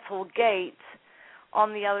metal gate,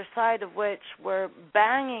 on the other side of which were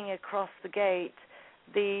banging across the gate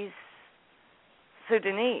these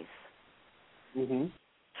Sudanese,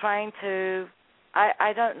 trying to.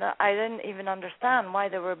 I don't know. I didn't even understand why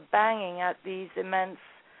they were banging at these immense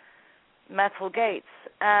metal gates.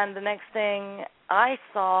 And the next thing I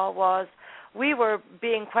saw was we were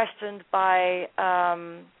being questioned by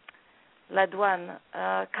La Douane,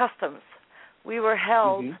 customs. We were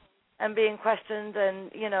held and being questioned,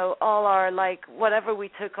 and all our whatever we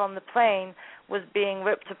took on the plane was being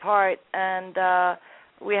ripped apart, and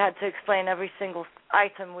we had to explain every single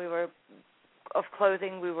item of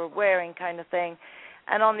clothing we were wearing, kind of thing.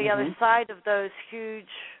 And on the other side of those huge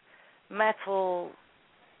metal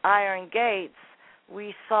iron gates,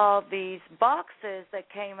 we saw these boxes that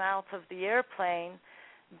came out of the airplane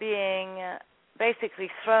being basically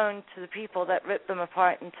thrown to the people that ripped them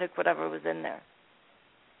apart and took whatever was in there.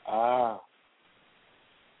 Ah.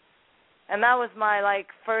 And that was my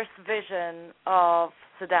first vision of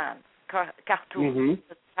Sudan, Khartoum,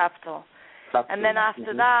 the capital. And then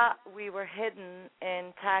after that, we were hidden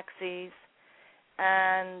in taxis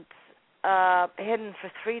and hidden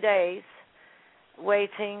for 3 days,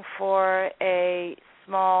 waiting for a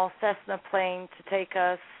small Cessna plane to take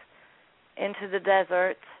us into the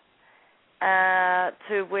desert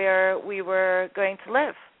to where we were going to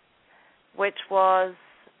live, which was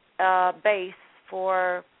a base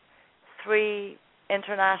for 3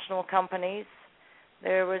 international companies.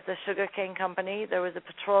 There was a sugarcane company, there was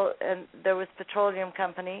petroleum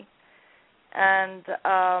company, and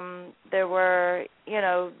there were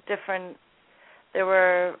different. There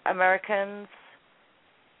were Americans,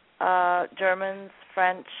 Germans,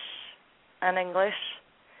 French, and English,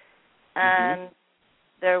 and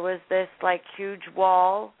there was this huge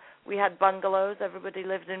wall. We had bungalows. Everybody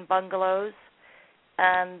lived in bungalows,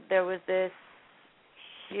 and there was this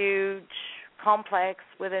huge complex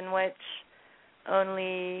within which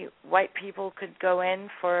only white people could go in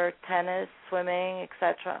for tennis, swimming,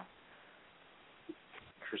 etc.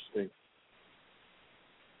 Interesting.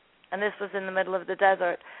 And this was in the middle of the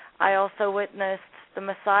desert. I also witnessed the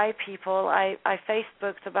Maasai people. I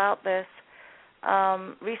Facebooked about this.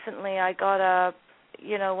 Recently I got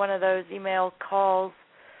one of those email calls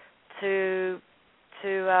to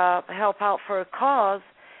help out for a cause,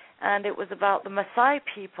 and it was about the Maasai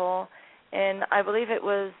people, and I believe it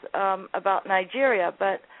was about Nigeria.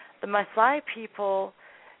 But the Maasai people,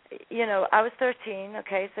 I was 13,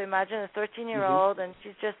 okay, so imagine a 13-year-old, and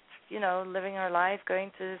she's just, living her life,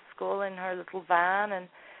 going to school in her little van and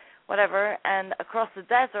whatever, and across the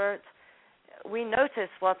desert, we notice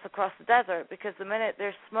what's across the desert, because the minute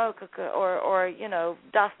there's smoke or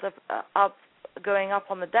dust up going up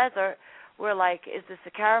on the desert, we're like, is this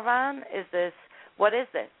a caravan? What is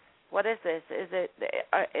this? What is this? Is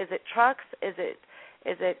it trucks? Is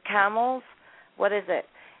it camels? What is it?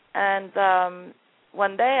 And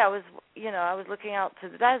one day I was looking out to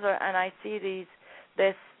the desert, and I see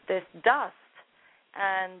this dust,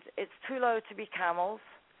 and it's too low to be camels.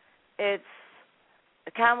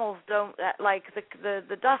 The camels don't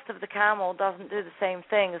the dust of the camel doesn't do the same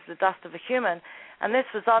thing as the dust of a human, and this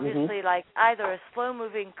was obviously either a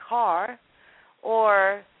slow-moving car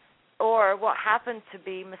or what happened to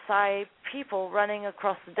be Maasai people running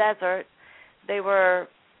across the desert. They were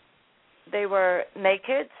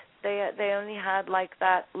naked. They only had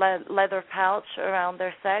that leather pouch around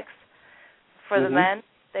their sex for the men.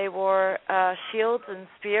 They wore shields and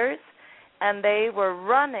spears, and they were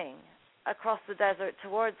running across the desert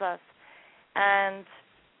towards us. And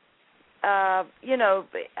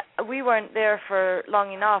we weren't there for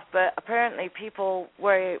long enough, but apparently people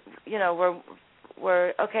were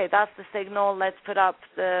okay, that's the signal, let's put up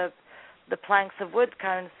the planks of wood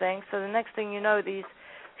kind of thing. So the next thing you know, these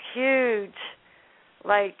huge,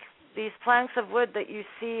 these planks of wood that you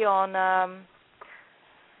see on,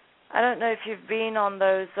 I don't know if you've been on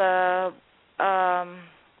those,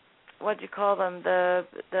 what do you call them,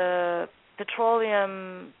 the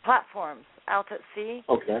petroleum platforms out at sea.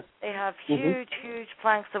 Okay. They have huge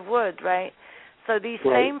planks of wood, right? So these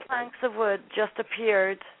same planks of wood just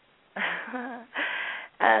appeared,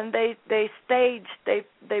 and they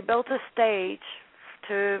built a stage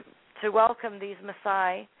to welcome these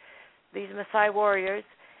Maasai warriors,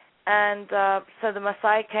 and so the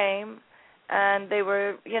Maasai came, and they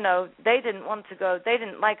were, they didn't want to go. They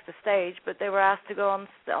didn't like the stage, but they were asked to go on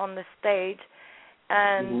the stage,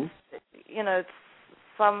 and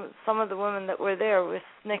some of the women that were there were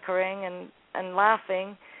snickering and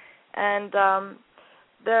laughing, and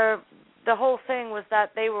the whole thing was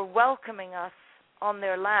that they were welcoming us on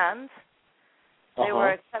their land. They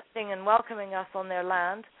were accepting and welcoming us on their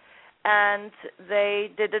land, and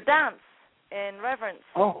they did a dance in reverence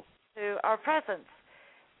to our presence.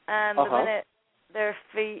 And the minute their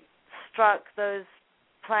feet struck those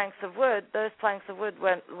planks of wood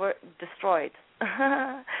were destroyed.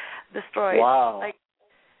 Destroyed. Wow.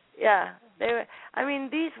 They were. I mean,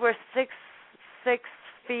 these were 6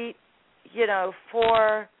 feet,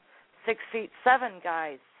 4, 6 feet 7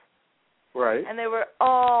 guys. Right. And they were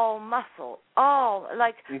all muscle,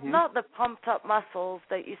 not the pumped up muscles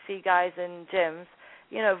that you see guys in gyms.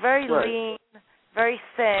 Very lean, very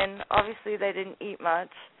thin. Obviously, they didn't eat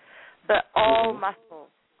much, but all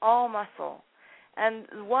muscle. And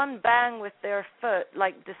one bang with their foot,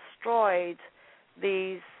 destroyed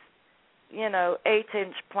these,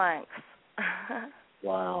 8-inch planks.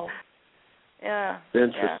 Wow. Yeah.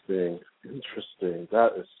 Interesting.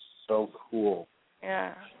 That is so cool.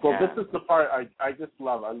 Yeah. Well, this is the part I just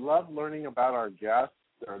love. I love learning about our guests,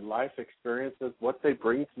 their life experiences, what they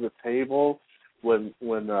bring to the table when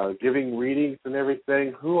giving readings and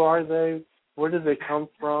everything. Who are they? Where did they come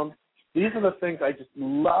from? These are the things I just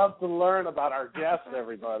love to learn about our guests,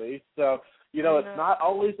 everybody. So, it's not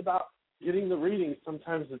always about getting the reading.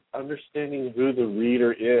 Sometimes it's understanding who the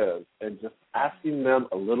reader is and just asking them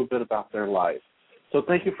a little bit about their life. So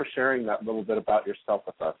thank you for sharing that little bit about yourself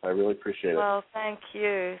with us. I really appreciate it. Well, thank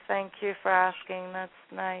you. Thank you for asking. That's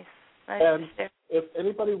nice. And if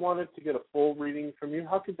anybody wanted to get a full reading from you,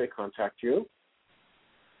 how could they contact you?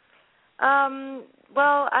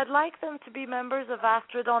 Well, I'd like them to be members of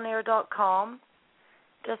AstridOnAir.com,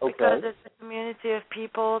 just because it's a community of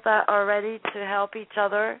people that are ready to help each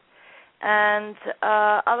other. And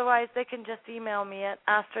otherwise, they can just email me at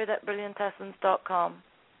Astrid@BrilliantEssence.com.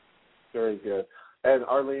 Very good. And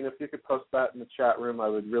Arlene, if you could post that in the chat room, I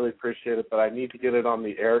would really appreciate it. But I need to get it on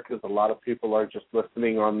the air because a lot of people are just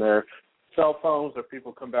listening on their cell phones, or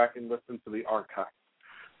people come back and listen to the archive.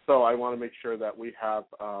 So I want to make sure that we have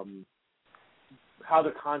how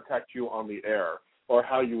to contact you on the air, or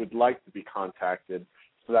how you would like to be contacted,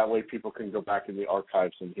 so that way people can go back in the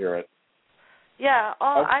archives and hear it. Yeah,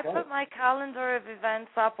 I put my calendar of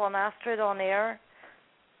events up on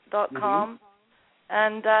AstridOnAir.com.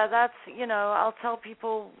 And that's, I'll tell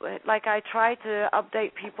people, I try to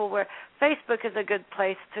update people where Facebook is a good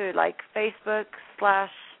place too,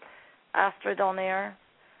 Facebook.com/AstridOnAir.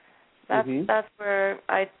 That's where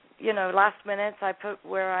last minutes I put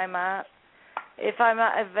where I'm at. If I'm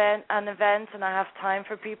at an event and I have time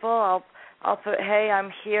for people, I'll put, hey, I'm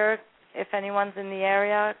here. If anyone's in the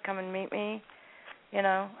area, come and meet me.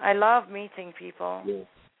 I love meeting people. Yeah.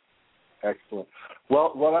 Excellent.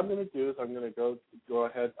 Well, what I'm going to do is I'm going to go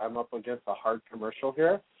ahead. I'm up against a hard commercial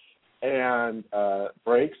here and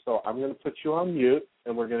break, so I'm going to put you on mute,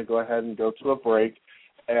 and we're going to go ahead and go to a break.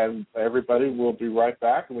 And everybody, will be right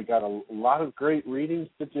back. And we got a lot of great readings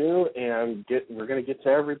to do, and we're going to get to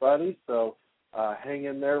everybody. So hang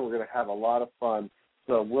in there. We're going to have a lot of fun.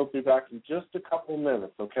 So we'll be back in just a couple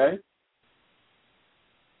minutes. Okay.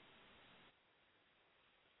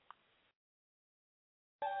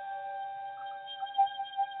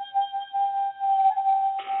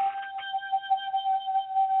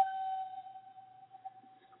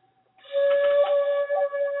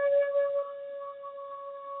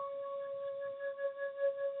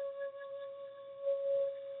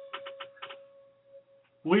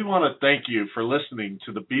 We want to thank you for listening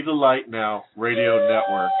to the Be the Light Now radio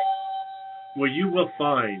network, where you will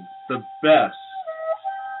find the best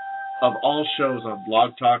of all shows on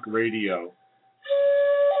Blog Talk Radio.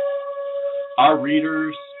 Our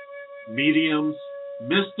readers, mediums,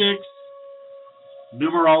 mystics,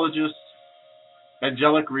 numerologists,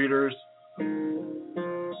 angelic readers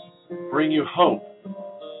bring you hope,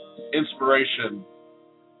 inspiration,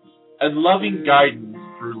 and loving guidance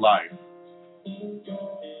through life.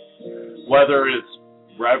 Whether it's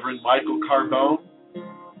Reverend Michael Carbone,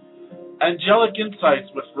 Angelic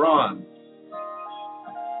Insights with Ron,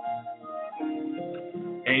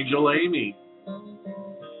 Angel Amy,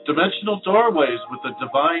 Dimensional Doorways with the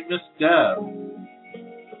Divine Miss Deb,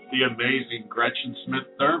 the amazing Gretchen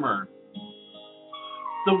Smith-Thurmer,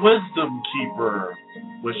 the Wisdom Keeper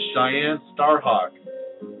with Cheyenne Starhawk,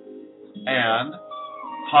 and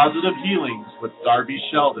Positive Healings with Darby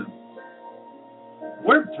Sheldon.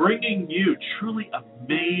 We're bringing you truly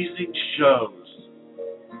amazing shows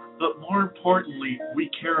but more importantly, we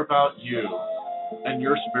care about you and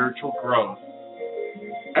your spiritual growth.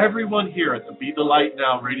 Everyone here at the Be the Light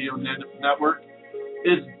Now Radio Network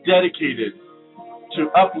is dedicated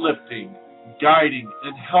to uplifting, guiding,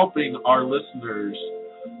 and helping our listeners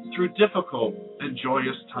through difficult and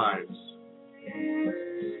joyous times.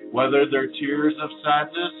 Whether they're tears of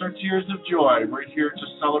sadness or tears of joy, we're here to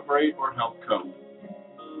celebrate or help cope.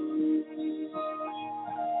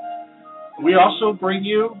 We also bring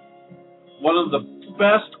you one of the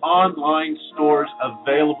best online stores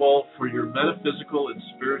available for your metaphysical and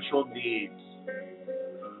spiritual needs.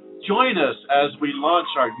 Join us as we launch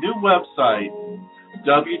our new website,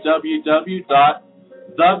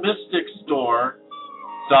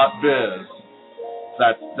 www.themysticstore.biz.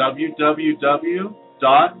 That's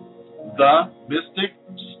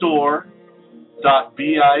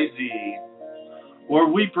www.themysticstore.biz, where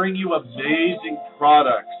we bring you amazing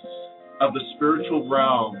products of the spiritual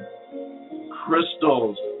realm,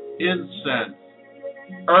 crystals, incense,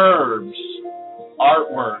 herbs,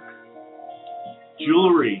 artwork,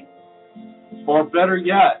 jewelry, or better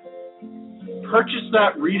yet, purchase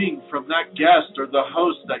that reading from that guest or the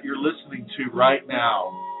host that you're listening to right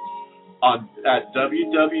now at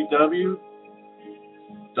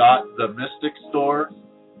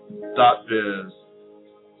www.themysticstore.biz.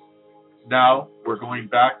 Now we're going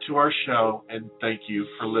back to our show, and thank you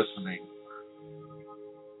for listening.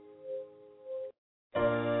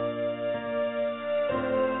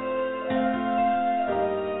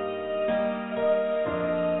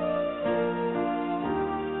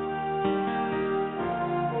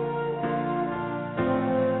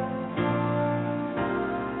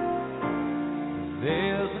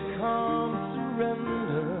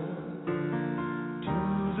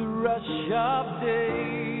 Of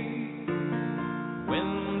day,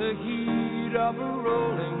 when the heat of a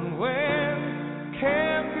rolling wave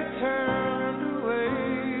can't be turned away,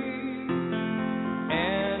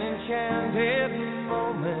 an enchanted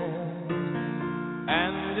moment,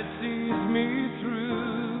 and it sees me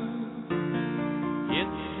through.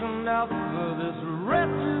 It's enough for this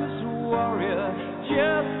restless warrior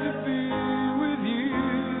just to be with you,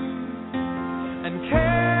 and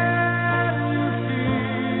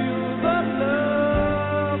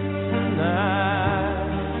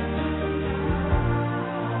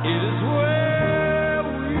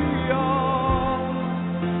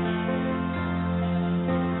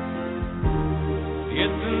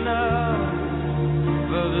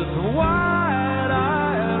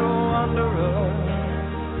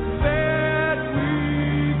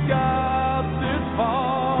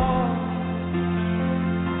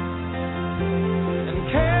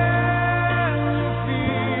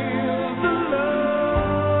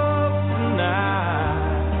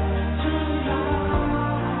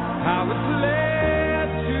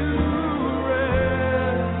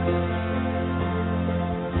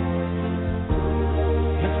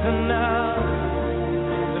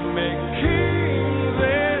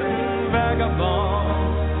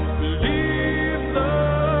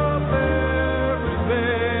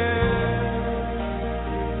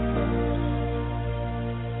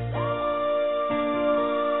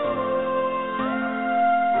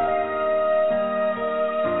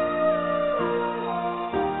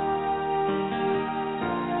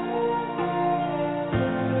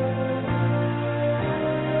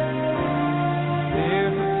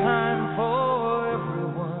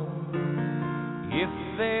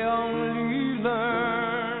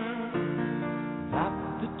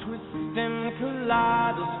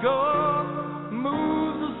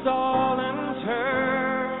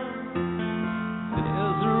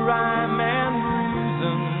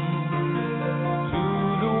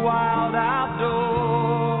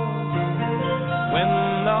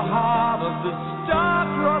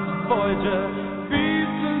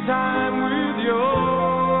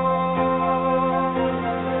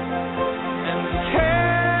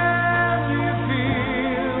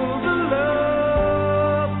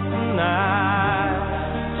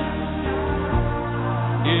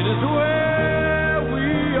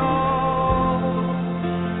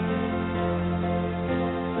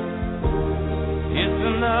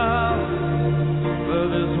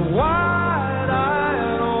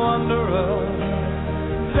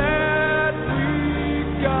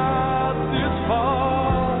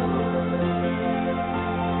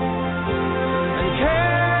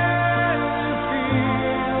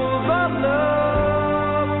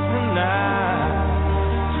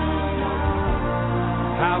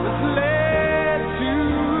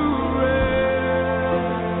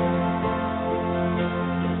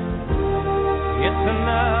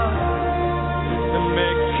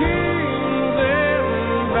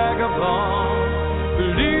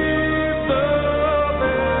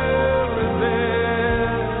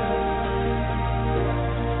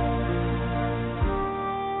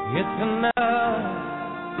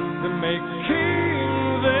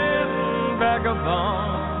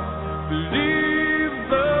leave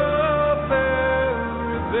the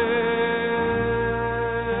very best.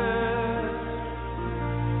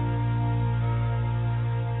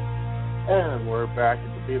 And we're back at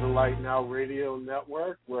the Be the Light Now Radio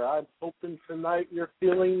Network, where I'm hoping tonight you're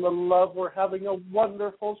feeling the love. We're having a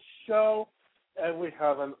wonderful show, and we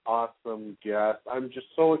have an awesome guest. I'm just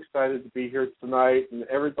so excited to be here tonight, and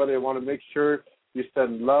everybody, I want to make sure you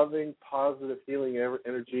send loving, positive, healing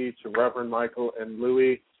energy to Reverend Michael and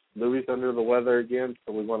Louie. Louie's under the weather again,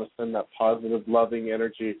 so we want to send that positive, loving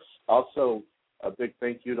energy. Also, a big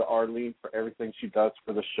thank you to Arlene for everything she does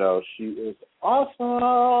for the show. She is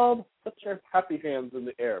awesome. Put your happy hands in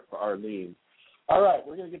the air for Arlene. All right,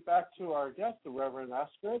 we're going to get back to our guest, the Reverend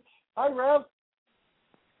Astrid. Hi, Rev.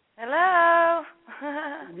 Hello.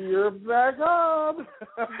 You're back on.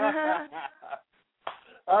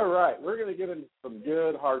 All right, we're going to get into some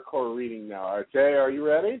good hardcore reading now. Okay, are you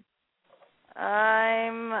ready?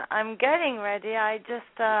 I'm getting ready. I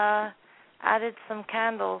just added some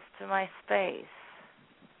candles to my space.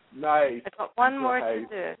 Nice. I got one more to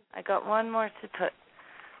do. I got one more to put.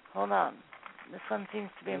 Hold on. This one seems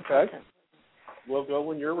to be important. Okay. We'll go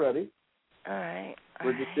when you're ready. All right.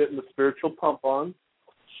 We're just getting the spiritual pump on.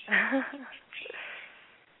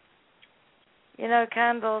 You know,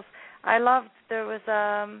 candles. I loved, there was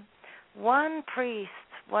one priest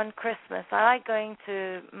one Christmas. I like going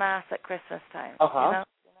to Mass at Christmas time. You know?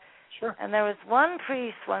 Sure. And there was one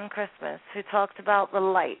priest one Christmas who talked about the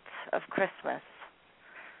light of Christmas.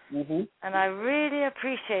 Mm-hmm. And I really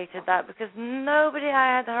appreciated that because nobody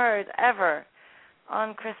I had heard ever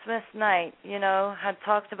on Christmas night, you know, had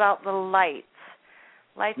talked about the light.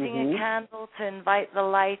 Lighting a candle to invite the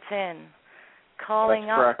light in. Calling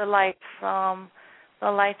up the light from the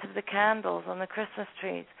light of the candles on the Christmas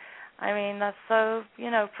trees. I mean, that's so, you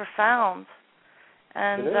know, profound.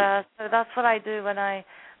 And so that's what I do when I'm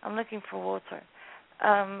looking for water.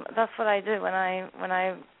 That's what I do when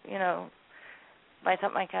I you know, light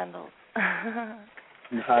up my candles.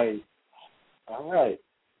 Nice. All right.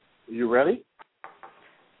 You ready?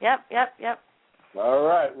 Yep. All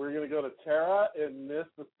right. We're going to go to Tara in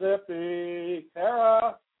Mississippi.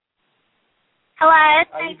 Tara. Hello.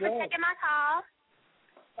 Thanks for taking my call.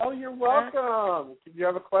 Oh, you're welcome. Do you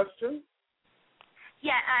have a question?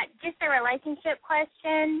 Yeah, just a relationship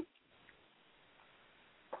question.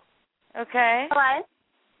 Okay. Hello.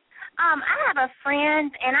 I have a friend,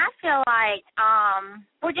 and I feel like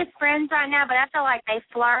we're just friends right now, but I feel like they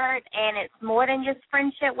flirt, and it's more than just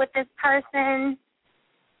friendship with this person.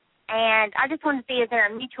 And I just want to see, is there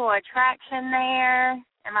a mutual attraction there?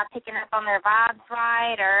 Am I picking up on their vibes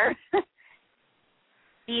right, or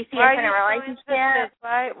do you see us in a relationship?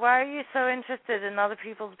 Why are you so interested in other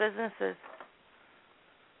people's businesses?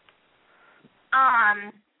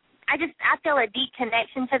 I feel a deep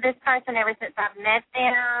connection to this person ever since I've met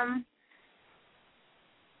them.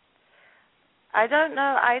 I don't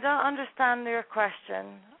know. I don't understand your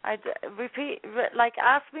question. Repeat. Like,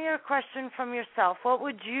 ask me your question from yourself. What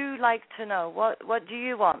would you like to know? What do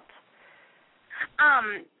you want?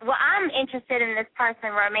 Well, I'm interested in this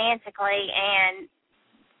person romantically, and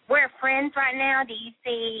we're friends right now. Do you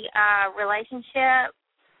see a relationship?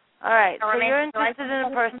 All right, so you're interested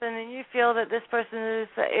in a person and you feel that this person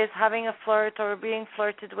is having a flirt or being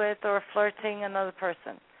flirted with or flirting another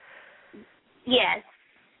person. Yes.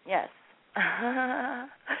 Yes. I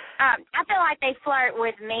feel like they flirt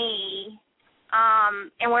with me,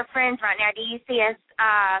 and we're friends right now. Do you see us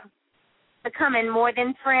becoming more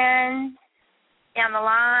than friends down the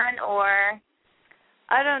line, or?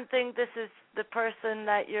 I don't think this is the person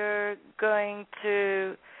that you're going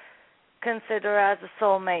to consider as a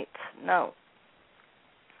soulmate, no.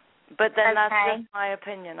 But then that's just my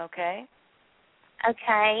opinion, okay?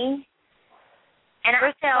 Okay. And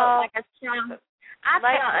I felt like a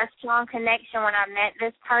strong connection when I met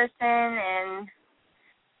this person, and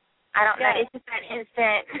I don't know, it's just that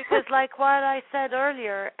instant. Because like what I said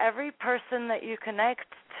earlier, every person that you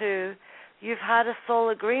connect to, you've had a soul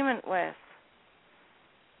agreement with.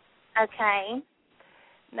 Okay.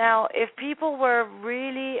 Now, if people were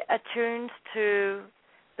really attuned to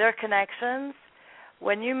their connections,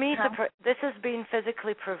 when you meet this has been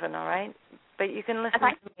physically proven, all right? But you can listen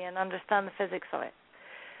to me and understand the physics of it.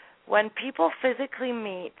 When people physically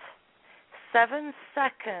meet, 7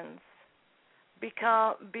 seconds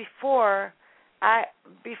before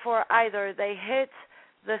either they hit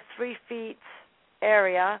the 3 feet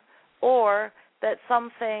area or that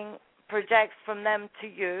something projects from them to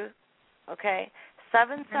you, okay?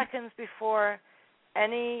 7 seconds before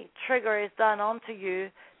any trigger is done onto you,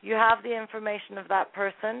 you have the information of that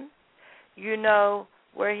person. You know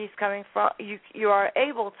where he's coming from. You are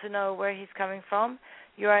able to know where he's coming from.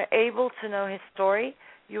 You are able to know his story,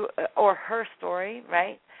 or her story,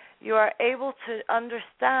 right? You are able to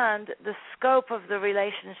understand the scope of the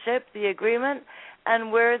relationship, the agreement,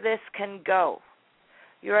 and where this can go.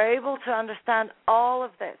 You are able to understand all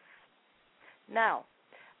of this. Now,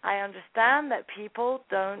 I understand that people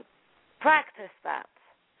don't practice that.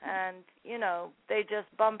 And, they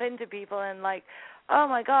just bump into people and like, oh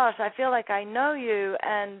my gosh, I feel like I know you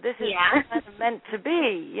and this is kind of meant to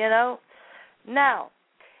be, Now,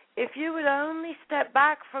 if you would only step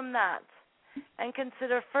back from that and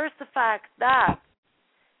consider first the fact that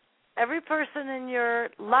every person in your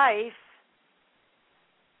life,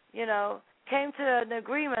 came to an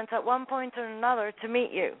agreement at one point or another to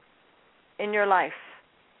meet you in your life.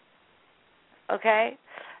 Okay?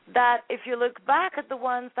 That if you look back at the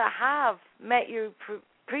ones that have met you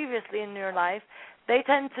previously in your life, they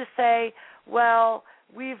tend to say, well,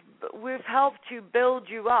 we've helped you build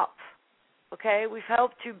you up. Okay? We've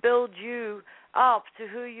helped you build you up to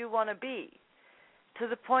who you want to be, to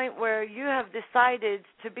the point where you have decided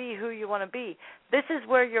to be who you want to be. This is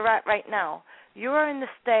where you're at right now. You are in the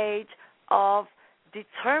stage of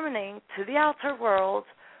determining to the outer world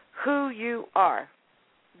who you are.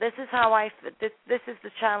 This is how this is the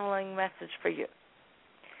channeling message for you.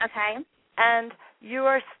 Okay. And you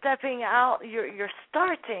are stepping out. You're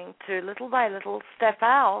starting to little by little step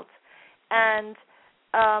out, and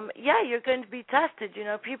you're going to be tested.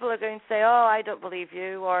 People are going to say, "Oh, I don't believe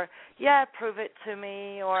you," or "Yeah, prove it to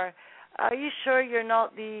me," or "Are you sure you're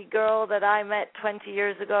not the girl that I met 20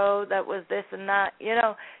 years ago that was this and that?"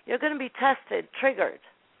 You're going to be tested, triggered.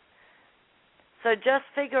 So just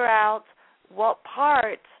figure out what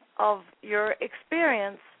part of your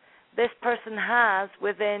experience this person has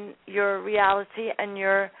within your reality and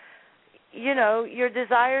your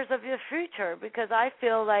desires of your future, because I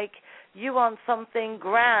feel like you want something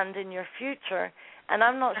grand in your future, and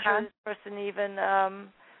I'm not sure this person even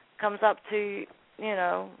comes up to,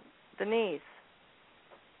 the knees.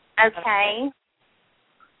 Okay.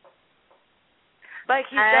 But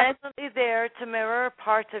he's definitely there to mirror a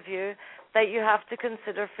part of you that you have to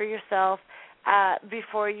consider for yourself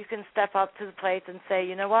before you can step up to the plate and say,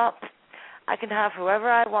 you know what, I can have whoever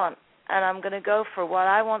I want, and I'm going to go for what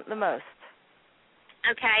I want the most.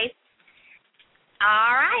 Okay.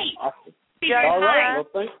 All right. Do you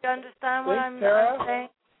understand what I'm saying?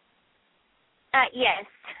 Yes.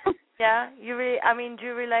 Yeah? Do you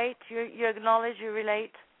relate? You acknowledge you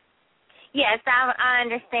relate? Yes, I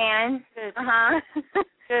understand. Good. Uh-huh.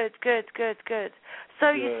 Good.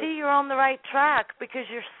 So you see you're on the right track because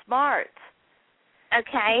you're smart.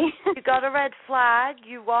 Okay. You got a red flag,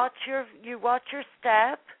 you watch your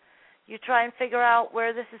step, you try and figure out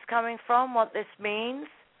where this is coming from, what this means,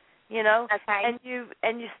 Okay. And you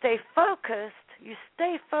stay focused. You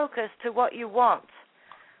stay focused to what you want.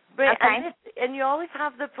 Okay. And you always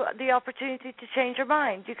have the opportunity to change your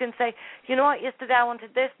mind. You can say, you know what, yesterday I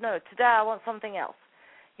wanted this, no, today I want something else.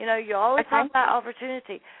 You always have that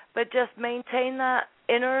opportunity, but just maintain that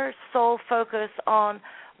inner soul focus on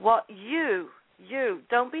what you,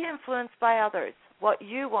 don't be influenced by others, what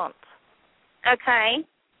you want. Okay.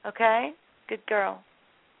 Okay? Good girl.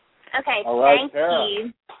 Okay, all right, thank Tara.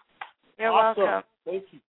 you. You're awesome. welcome. Thank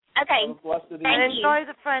you. Okay, thank and you. enjoy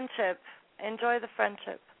the friendship. Enjoy the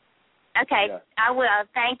friendship. Okay, yes. I will.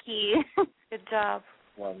 Thank you. Good job.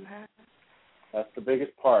 Well, that's the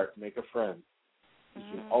biggest part. Make a friend. You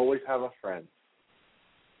should always have a friend.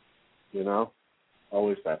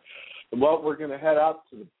 Always that. Well, we're going to head out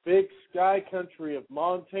to the big sky country of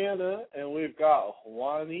Montana, and we've got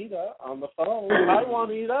Juanita on the phone. Hi,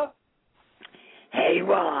 Juanita. Hey,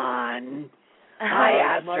 Juan.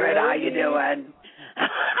 Hi, Astrid. How you doing?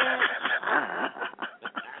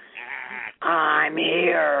 I'm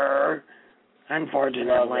here,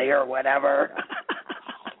 unfortunately, or whatever.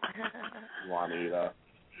 Juanita.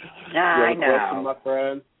 I know. Question, my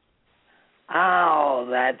friend? Oh,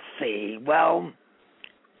 let's see. Well,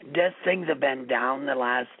 just things have been down the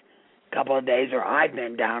last couple of days, or I've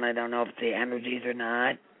been down. I don't know if it's the energies or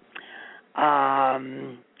not.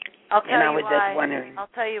 I'll tell you why. Just wondering. I'll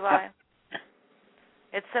tell you why.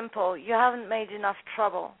 It's simple. You haven't made enough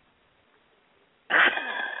trouble.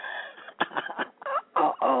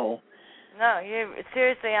 Uh-oh. No,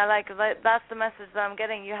 seriously, that's the message that I'm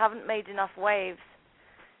getting. You haven't made enough waves.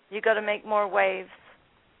 You got to make more waves.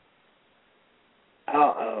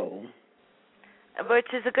 Uh-oh. Which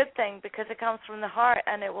is a good thing because it comes from the heart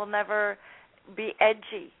and it will never be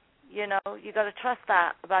edgy. You got to trust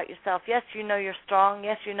that about yourself. Yes, you're strong.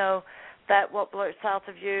 Yes, that what blurts out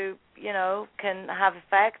of you, can have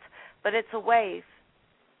effect, but it's a wave.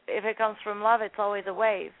 if it comes from love, it's always a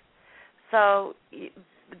wave. So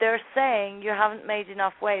they're saying you haven't made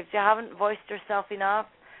enough waves. You haven't voiced yourself enough,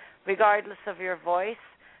 regardless of your voice.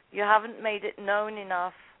 You haven't made it known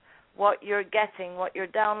enough what you're getting, what you're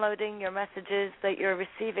downloading, your messages that you're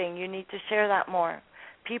receiving. You need to share that more.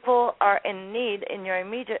 People are in need in your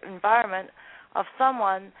immediate environment of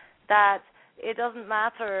someone that it doesn't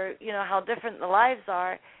matter, how different the lives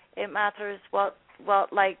are. It matters what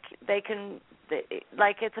like they can,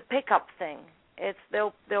 like it's a pickup thing.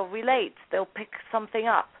 They'll relate. They'll pick something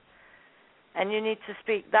up. And you need to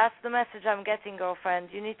speak. That's the message I'm getting, girlfriend.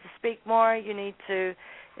 You need to speak more. You need to,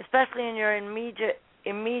 especially in your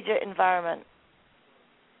immediate environment.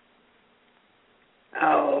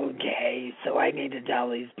 Okay, so I need to tell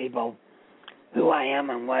these people who I am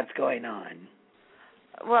and what's going on.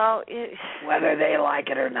 Well, whether they like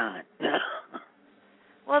it or not.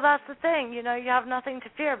 Well, that's the thing. You have nothing to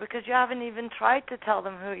fear because you haven't even tried to tell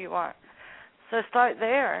them who you are. So start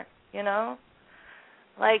there,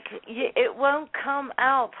 Like, it won't come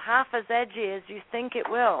out half as edgy as you think it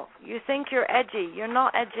will. You think you're edgy. You're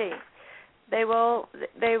not edgy.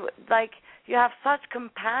 You have such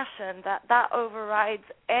compassion that overrides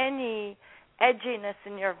any edginess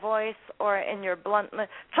in your voice or in your bluntness.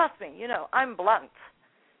 Trust me, I'm blunt,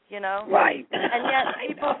 Right. And yet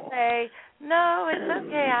people say, no, it's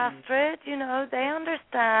okay, Astrid, they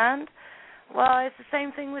understand. Well, it's the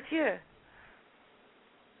same thing with you.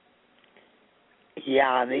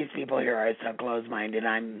 Yeah, these people here are so close-minded.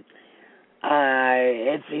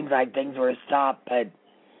 It seems like things were stopped, but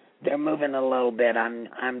they're moving a little bit.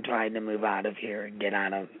 I'm trying to move out of here and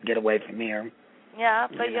get away from here. Yeah,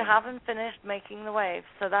 but you haven't finished making the wave,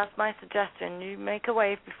 so that's my suggestion. You make a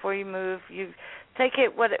wave before you move. You take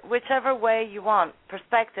it whichever way you want,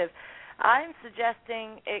 perspective. I'm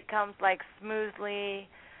suggesting it comes like smoothly,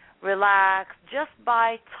 relaxed, just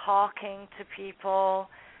by talking to people.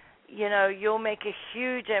 You'll make a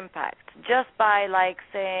huge impact just by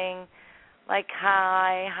saying,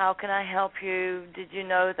 hi, how can I help you? Did you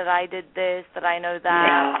know that I did this, that I know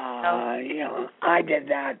that? Yeah, I did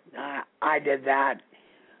that. I did that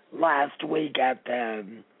last week at the.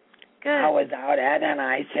 Good. I was out at, and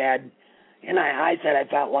I said I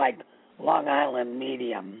felt like Long Island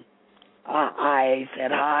medium. I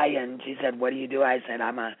said hi, and she said, "What do you do?" I said,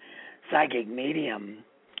 "I'm a psychic medium."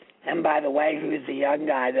 And by the way, who's the young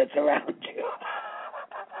guy that's around you?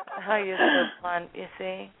 Oh, you're so blunt, you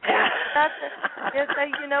see.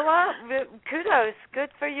 You know what? Kudos. Good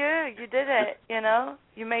for you. You did it,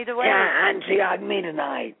 You made a way. Yeah, and she hugged me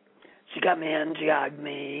tonight. She come in, she hugged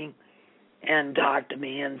me and talked to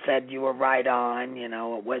me and said you were right on. It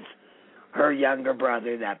was her younger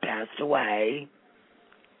brother that passed away.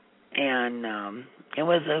 And it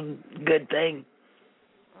was a good thing.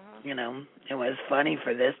 It was funny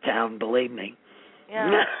for this town, believe me.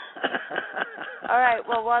 Yeah. All right.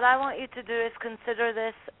 Well, what I want you to do is consider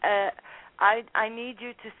this. I need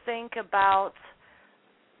you to think about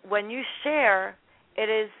when you share, it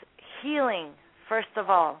is healing, first of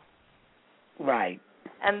all. Right.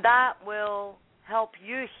 And that will help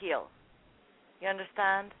you heal. You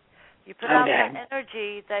understand? You put out that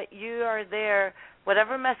energy that you are there,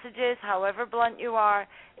 whatever message is, however blunt you are,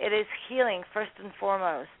 it is healing first and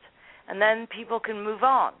foremost. And then people can move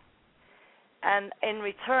on. And in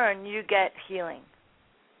return, you get healing.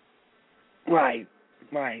 Right.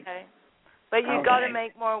 Okay. But you got to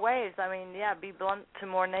make more waves. I mean, be blunt to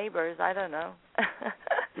more neighbors. I don't know.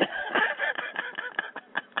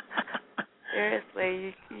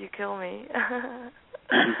 Seriously, you kill me.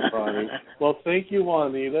 That's funny. Well, thank you,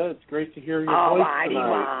 Juanita. It's great to hear your voice tonight.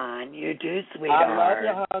 Juan. You too, sweetheart. I love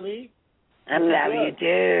you, honey. I love you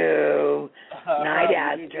too. Night,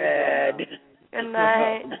 Astrid. Good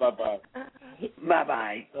night. Bye-bye.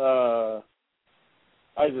 Bye-bye.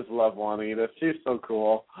 I just love Juanita. She's so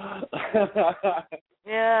cool.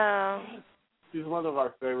 Yeah. She's one of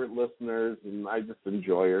our favorite listeners, and I just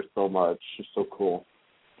enjoy her so much. She's so cool.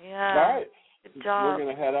 Yeah. All right. Good job. We're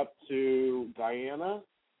going to head up to Diana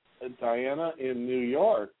in New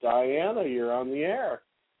York. Diana, you're on the air.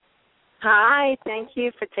 Hi, thank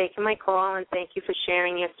you for taking my call, and thank you for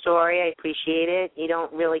sharing your story. I appreciate it. You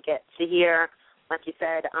don't really get to hear, like you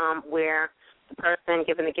said, where the person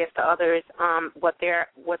giving the gift to others, what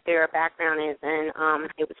their background is, and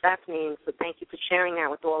it was fascinating. So thank you for sharing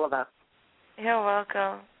that with all of us. You're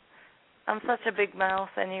welcome. I'm such a big mouth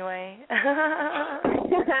anyway.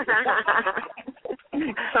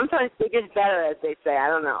 Sometimes bigger's better, as they say. I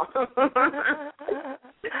don't know.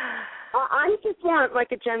 I just want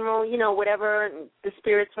like a general, whatever the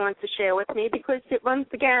spirits want to share with me, because it runs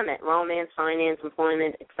the gamut: romance, finance,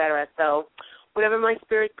 employment, etc. So whatever my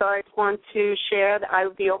spirit guides want to share, I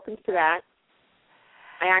would be open to that.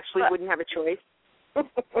 I actually wouldn't have a choice.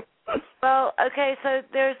 Well, okay, so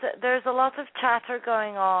there's a lot of chatter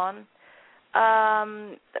going on.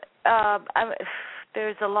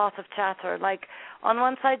 There's a lot of chatter. Like, on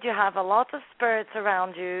one side you have a lot of spirits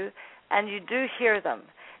around you, and you do hear them.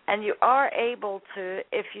 And you are able to,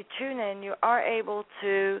 if you tune in, you are able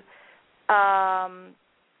to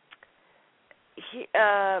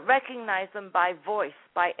recognize them by voice,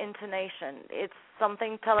 by intonation. It's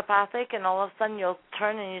something telepathic, and all of a sudden you'll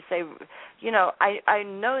turn and you say, I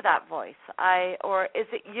know that voice. Or is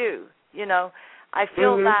it you? I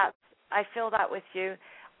feel that. I feel that with you.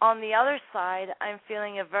 On the other side, I'm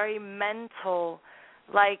feeling a very mental,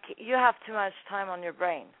 like you have too much time on your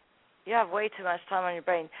brain. You have way too much time on your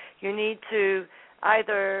brain. You need to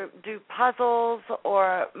either do puzzles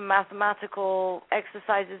or mathematical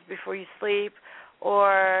exercises before you sleep,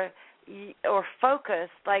 or focus.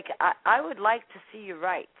 Like, I would like to see you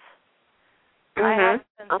write. I have a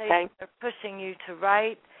sensation they're pushing you to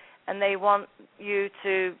write, and they want you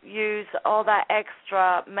to use all that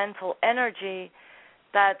extra mental energy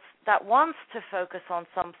that wants to focus on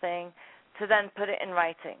something to then put it in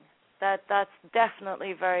writing. That's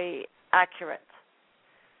definitely very accurate.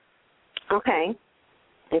 Okay.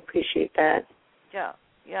 I appreciate that. Yeah.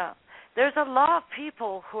 There's a lot of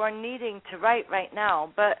people who are needing to write right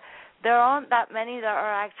now, but there aren't that many that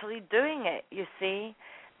are actually doing it, you see.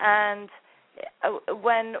 And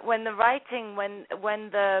when the writing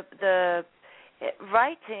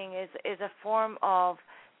is a form of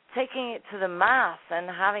taking it to the mass and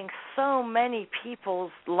having so many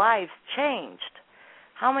people's lives changed.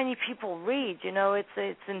 How many people read?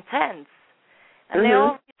 It's intense, and they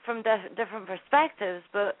all read from different perspectives.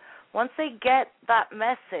 But once they get that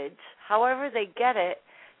message, however they get it,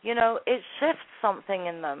 it shifts something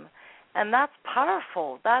in them, and that's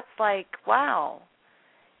powerful. That's like, wow,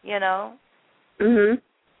 So no,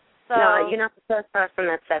 you're not the first person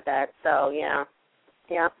that said that. So yeah.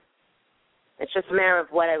 It's just a matter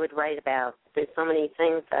of what I would write about. There's so many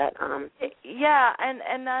things that. Yeah,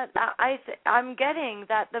 and that I'm getting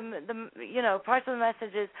that the parts of the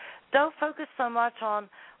message is, don't focus so much on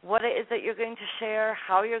what it is that you're going to share,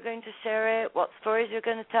 how you're going to share it, what stories you're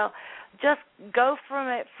going to tell. Just go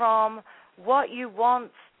from what you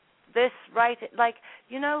want. This writing, like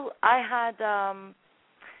I had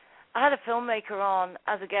a filmmaker on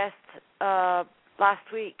as a guest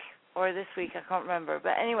last week or this week, I can't remember,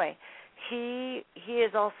 but anyway. He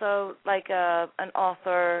is also like an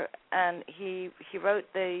author, and he wrote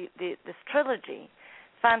this trilogy,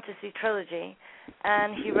 fantasy trilogy,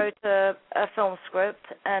 and he wrote a film script,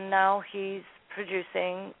 and now he's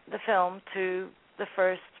producing the film to the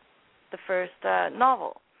first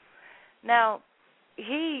novel. Now,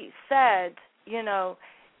 he said,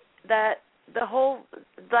 that the whole,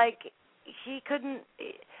 like,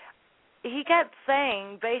 he kept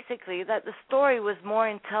saying, basically, that the story was more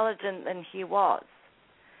intelligent than he was.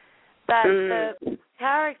 That the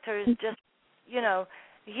characters just, he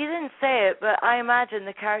didn't say it, but I imagine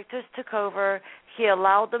the characters took over. He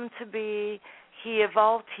allowed them to be. He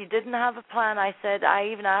evolved. He didn't have a plan. I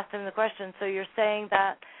even asked him the question, so you're saying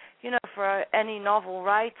that, for any novel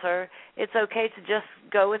writer, it's okay to just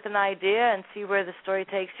go with an idea and see where the story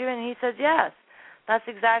takes you? And he said, yes. That's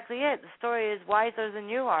exactly it. The story is wiser than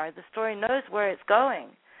you are. The story knows where it's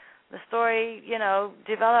going. The story,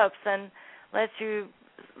 develops and lets you,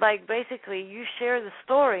 like, basically you share the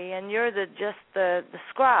story and you're just the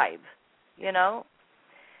scribe, And I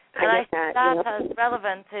think that has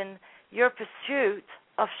relevance in your pursuit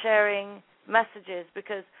of sharing messages,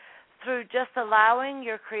 because through just allowing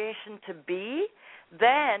your creation to be,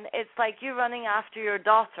 then it's like you running after your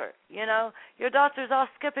daughter, Your daughter's off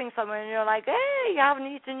skipping somewhere, and you're like, hey, you haven't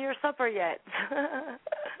eaten your supper yet.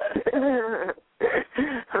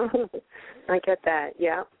 I get that,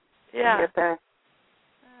 yeah. Yeah. I get that.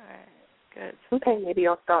 All right, good. Okay, maybe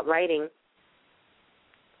I'll start writing.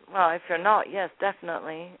 Well, if you're not, yes,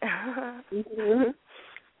 definitely.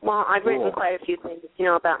 Well, I've written quite a few things,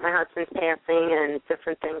 about my husband's passing and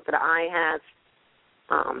different things that I have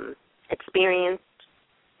experienced.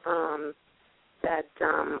 That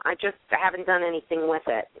I just haven't done anything with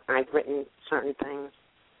it. I've written certain things.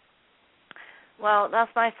 Well, that's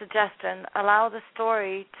my suggestion. Allow the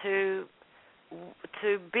story to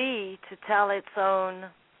tell its own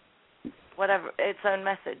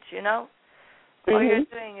message, All you're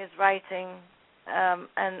doing is writing,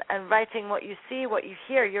 and writing what you see, what you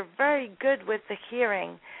hear. You're very good with the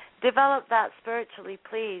hearing. Develop that spiritually,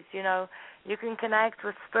 please. You can connect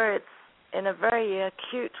with spirits in a very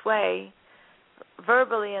acute way,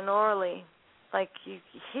 verbally and orally. Like you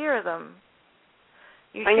hear them.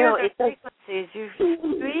 You I hear know, their frequencies. You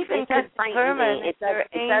even can determine if they're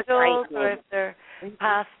angels or if they're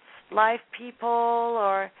past life people,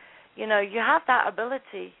 or you have that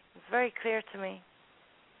ability. It's very clear to me.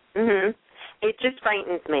 Mhm. It just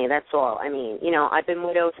frightens me. That's all. I mean, I've been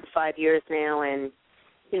widowed for 5 years now, and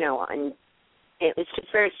and it was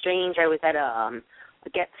just very strange. I was at a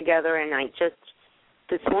get together, and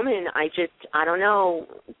this woman, I don't know,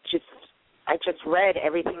 I just read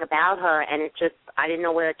everything about her, and I didn't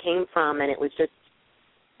know where it came from, and it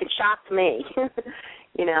shocked me,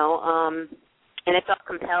 and I felt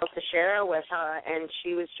compelled to share it with her, and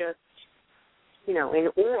she was just, in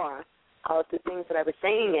awe of the things that I was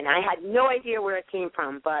saying, and I had no idea where it came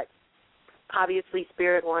from, but obviously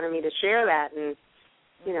Spirit wanted me to share that, and,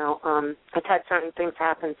 I've had certain things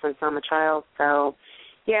happen since I'm a child, so,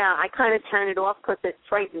 yeah, I kind of turn it off because it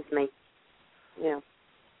frightens me,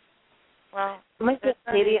 Well,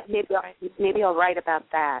 maybe I'll write about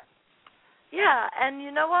that. Yeah, and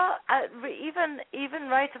you know what? Even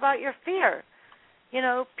write about your fear.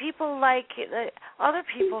 People like other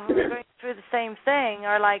people who are going through the same thing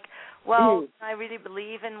are like, well, I really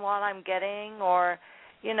believe in what I'm getting, or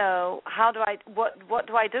what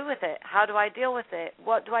do I do with it? How do I deal with it?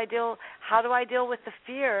 How do I deal with the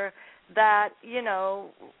fear that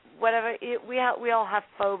whatever we all have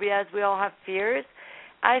phobias, we all have fears.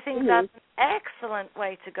 I think that's an excellent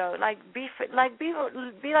way to go. Be like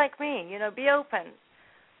me, be open.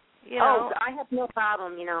 Oh, I have no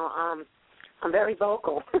problem. I'm very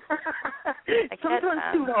vocal. Sometimes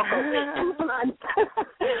too vocal.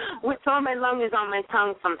 With all my lung is on my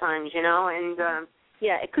tongue sometimes, and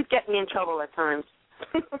it could get me in trouble at times.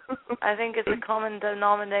 I think it's a common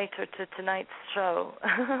denominator to tonight's show.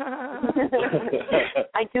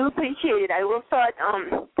 I do appreciate it. I will start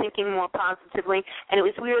thinking more positively. And it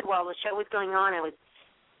was weird, while the show was going on, I was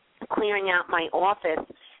clearing out my office,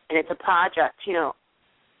 and it's a project,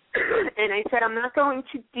 And I said, I'm not going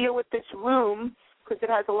to deal with this room because it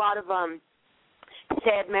has a lot of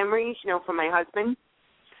sad memories, for my husband.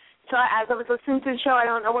 So as I was listening to the show, I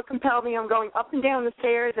don't know what compelled me. I'm going up and down the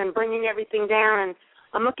stairs and bringing everything down, and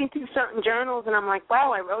I'm looking through certain journals, and I'm like,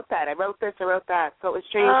 wow, I wrote that. I wrote this. I wrote that. So it was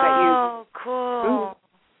strange that you. Oh, cool.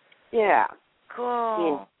 Yeah.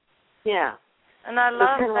 Cool. Yeah. And I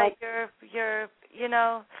love that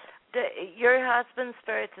your husband's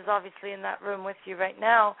spirit is obviously in that room with you right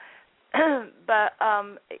now. But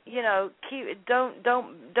don't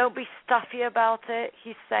be stuffy about it.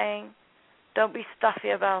 He's saying, don't be stuffy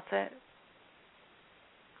about it.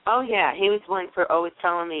 Oh yeah, he was one for always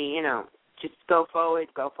telling me, just go forward,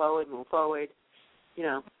 move forward,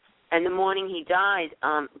 And the morning he died,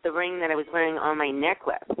 the ring that I was wearing on my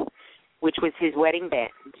necklace, which was his wedding band,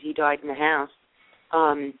 he died in the house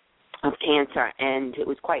of cancer, and it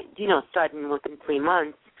was quite, sudden, within 3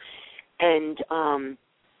 months. And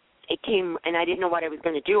it came, and I didn't know what I was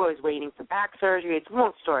going to do. I was waiting for back surgery. It's a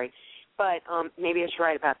long story, but maybe I should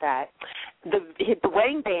write about that. The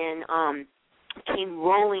wedding band came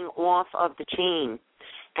rolling off of the chain,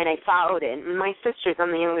 and I followed it. And my sisters,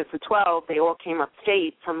 I'm the youngest of 12, they all came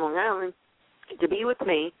upstate from Long Island to be with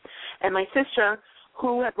me. And my sister,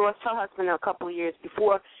 who had lost her husband a couple of years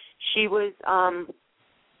before, she was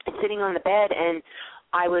sitting on the bed, and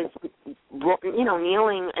I was,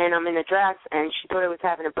 kneeling, and I'm in a dress, and she thought I was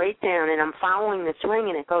having a breakdown, and I'm following this ring,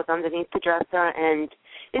 and it goes underneath the dresser, and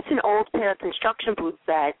it's an old pair of construction boots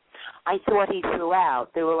that I thought he threw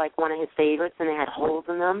out. They were like one of his favorites, and they had holes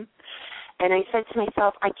in them. And I said to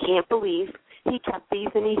myself, I can't believe he kept these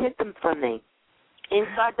and he hid them from me.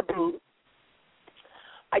 Inside the boot,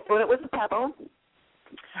 I thought it was a pebble,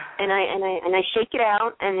 and I shake it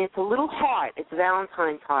out, and it's a little heart. It's a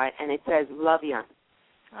Valentine's heart, and it says, love you.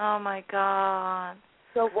 Oh, my God.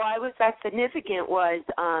 So why was that significant was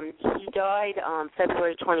he died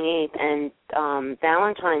February 28th, and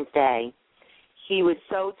Valentine's Day, he was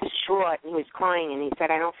so distraught, and he was crying, and he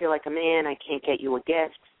said, I don't feel like a man. I can't get you a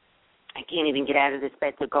gift. I can't even get out of this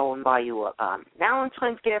bed to go and buy you a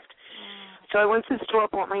Valentine's gift. So I went to the store,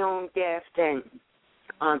 bought my own gift, and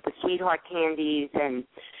the sweetheart candies and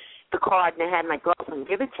the card, and I had my girlfriend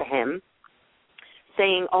give it to him,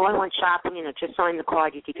 saying, oh, I went shopping, just sign the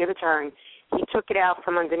card. You could give it to her. And he took it out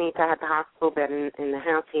from underneath. I had the hospital bed in the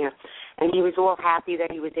house here, and he was all happy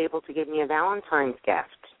that he was able to give me a Valentine's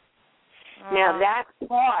gift. Now, that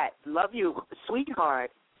heart, love you,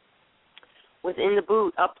 sweetheart, was in the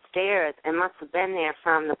boot upstairs and must have been there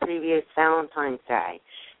from the previous Valentine's Day.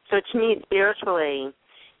 So to me, spiritually,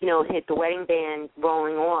 hit the wedding band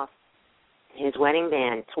rolling off, his wedding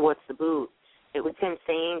band towards the boot. It was him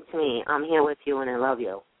saying to me, I'm here with you and I love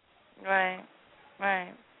you. Right.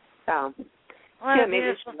 Right. So, what yeah, a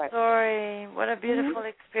beautiful story. What a beautiful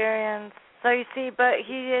experience. So you see, but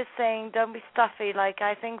he is saying don't be stuffy. Like,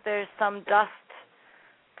 I think there's some dust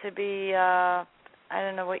to be, I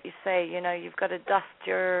don't know what you say, you know, you've got to dust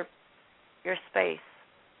your space.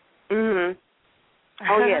 Mhm.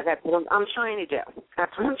 Oh yeah, that's what I'm trying to do.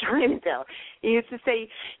 That's what I'm trying to do. He used to say,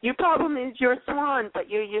 "Your problem is you're a swan, but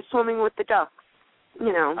you're swimming with the ducks."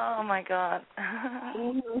 You know. Oh my God.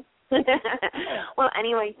 Well,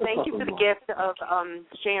 anyway, thank you for the gift of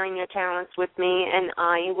sharing your talents with me, and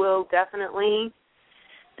I will definitely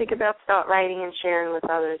think about start writing and sharing with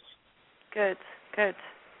others. Good.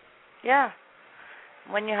 Yeah.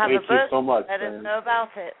 When you have thank a book, so much, let us know about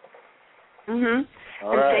it. Mhm.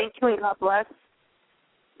 All and right. thank you, and God bless.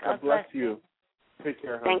 God bless you. Take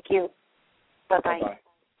care, hon. Thank you. Bye-bye. Bye-bye.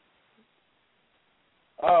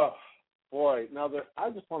 Oh, boy. Now, I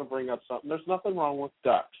just want to bring up something. There's nothing wrong with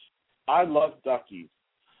ducks. I love duckies.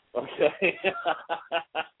 Okay?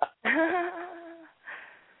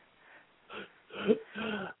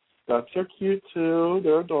 Ducks are cute, too.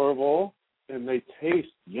 They're adorable. And they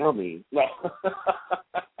taste yummy. No.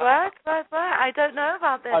 What? I don't know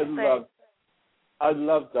about this thing. I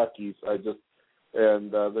love duckies.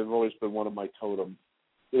 And they've always been one of my totems,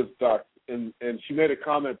 is ducks. And she made a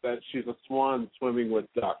comment that she's a swan swimming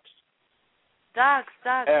with ducks. Ducks,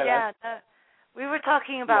 yeah. We were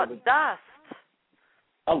talking about dust.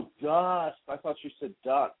 Oh, dust. I thought you said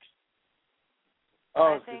ducks.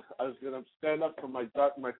 Oh, I was going to stand up for my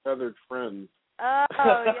feathered friends. Oh,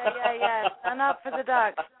 yeah. Stand up for the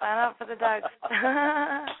ducks.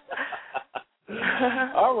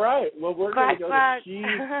 All right. Well, we're going to go to Keith.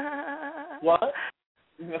 What?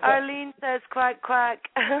 Arlene says quack, quack.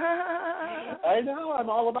 I know. I'm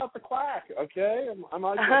all about the quack, okay? I'm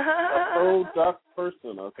like a pro-duck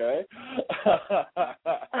person, okay?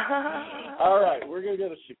 All right. We're going to go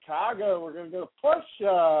to Chicago. We're going to go to Portia.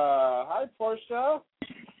 Hi, Portia.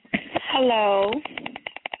 Hello.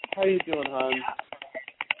 How you doing, hon?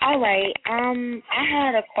 All right. I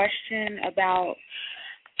had a question about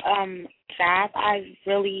jobs. I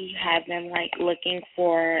really have been looking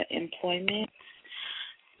for employment.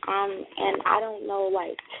 And I don't know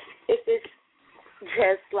if it's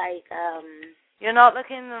just you're not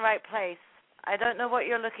looking in the right place. I don't know what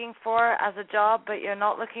you're looking for as a job, but you're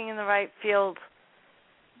not looking in the right field.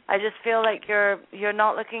 I just feel like you're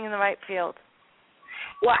not looking in the right field.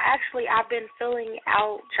 Well, actually, I've been filling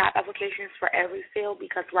out job applications for every field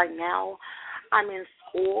because right now I'm in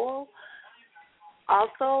school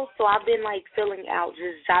also, so I've been filling out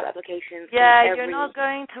just job applications. Yeah, you're not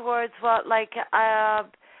going towards what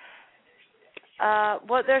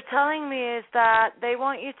what they're telling me is that they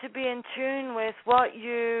want you to be in tune with what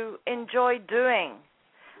you enjoy doing.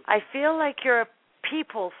 I feel like you're a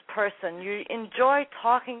people's person. You enjoy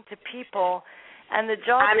talking to people, and the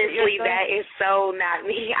job. Honestly, that is so not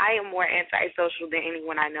me. I am more antisocial than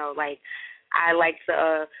anyone I know. I like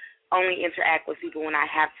to only interact with people when I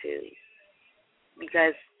have to,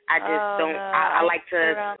 because I just don't. No. I like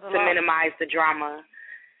to minimize the drama.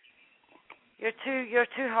 You're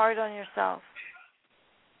too hard on yourself.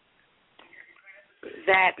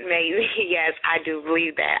 That maybe, yes, I do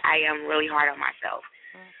believe that I am really hard on myself.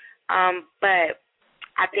 But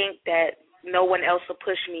I think that no one else will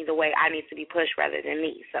push me the way I need to be pushed rather than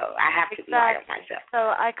me. So I have to be hard on myself.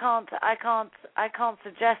 So I can't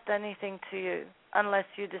suggest anything to you unless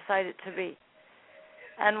you decide it to be.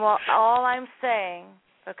 And all I'm saying,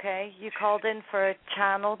 okay, you called in for a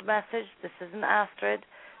channeled message. This isn't Astrid.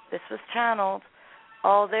 This was channeled.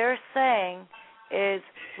 All they're saying is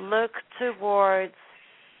look towards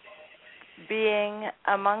being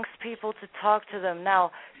amongst people to talk to them.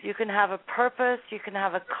 Now, you can have a purpose, you can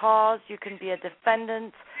have a cause, you can be a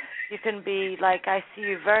defendant, you can be I see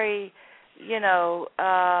you very,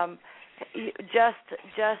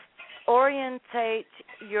 just orientate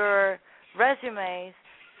your resumes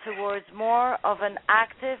towards more of an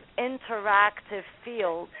active, interactive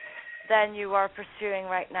field than you are pursuing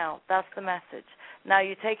right now. That's the message. Now,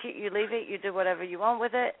 you take it, you leave it, you do whatever you want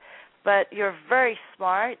with it, but you're very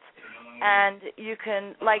smart, and you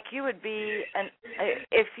can, you would be,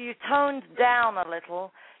 if you toned down a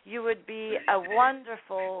little, you would be a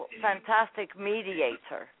wonderful, fantastic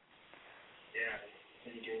mediator.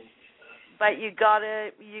 But you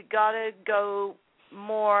gotta go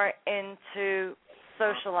more into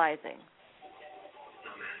socializing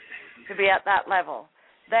to be at that level.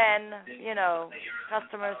 Then,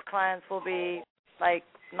 customers, clients will be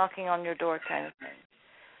knocking on your door kind of thing.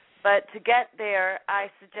 But to get there,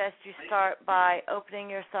 I suggest you start by opening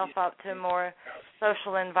yourself up to a more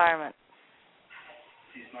social environment.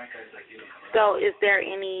 So is there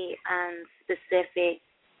any specific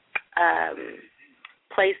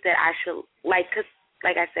place that I should, like, because,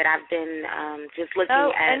 like I said, I've been just looking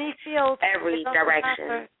at any field, every direction.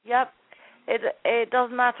 Matter. Yep. It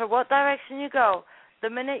doesn't matter what direction you go. The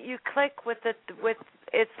minute you click with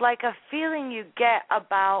it's like a feeling you get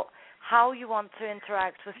about how you want to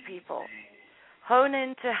interact with people. Hone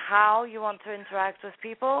into how you want to interact with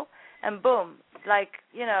people, and boom, like,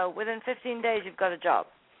 within 15 days you've got a job.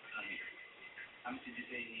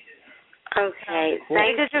 Okay,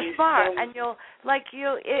 because you're smart, and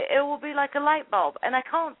it will be like a light bulb, and I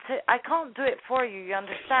can't do it for you. You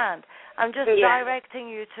understand? I'm just directing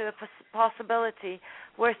you to a possibility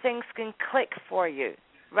where things can click for you,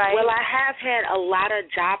 right? Well, I have had a lot of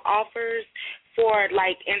job offers for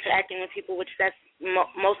like interacting with people, which that's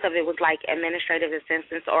most of it was like administrative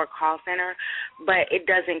assistance or call center, but it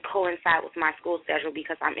doesn't coincide with my school schedule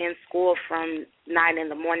because I'm in school from 9 in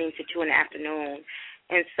the morning to 2 in the afternoon.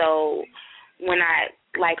 And so when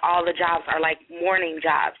all the jobs are like morning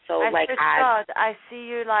jobs. So I see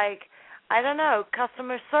you like, I don't know,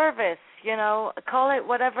 customer service, call it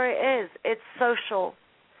whatever it is. It's social.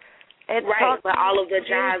 It's right, but all of the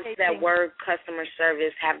jobs that were customer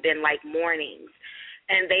service have been like mornings.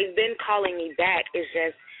 And they've been calling me back. It's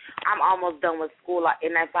just I'm almost done with school.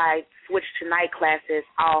 And if I switch to night classes,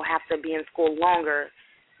 I'll have to be in school longer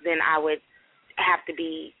than I would have to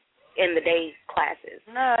be in the day classes.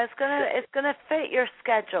 No, it's gonna fit your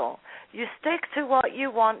schedule. You stick to what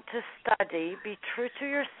you want to study. Be true to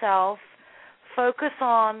yourself. Focus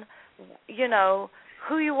on,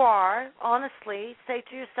 who you are. Honestly, say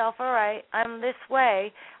to yourself, all right, I'm this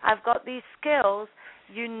way. I've got these skills.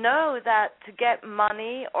 You know that to get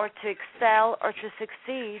money or to excel or to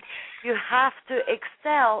succeed, you have to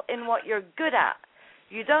excel in what you're good at.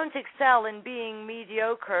 You don't excel in being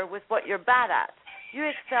mediocre with what you're bad at. You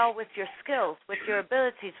excel with your skills, with your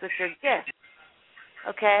abilities, with your gifts.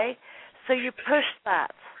 Okay? So you push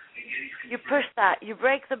that. You push that. You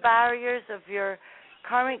break the barriers of your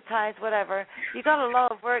karmic ties, whatever. You got a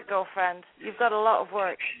lot of work, girlfriend. You've got a lot of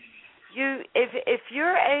work. If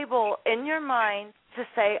you're able in your mind to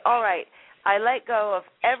say, all right, I let go of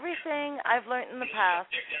everything I've learned in the past,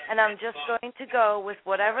 and I'm just going to go with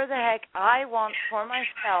whatever the heck I want for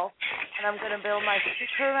myself, and I'm going to build my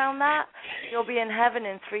future around that, you'll be in heaven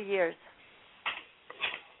in 3 years.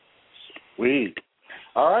 Sweet.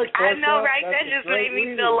 All right, Portia, I know, right? That just made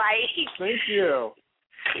me feel like... Thank you.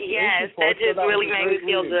 Yes, that just really made me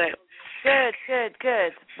feel good. Good.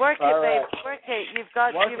 Work it, babe. Work it. You've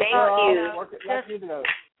got... Thank you.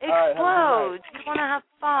 Explode. You want to have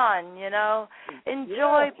fun,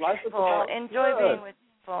 Enjoy people. Enjoy being with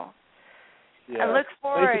people. Yeah. And look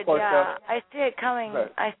forward. Yeah, I see it coming.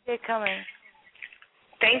 Okay. I see it coming.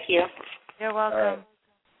 Thank you. You're welcome.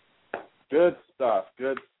 Right. Good stuff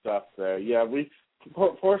there. Yeah,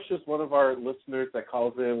 Portia's one of our listeners that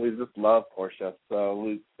calls in. We just love Portia,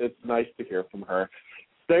 so it's nice to hear from her.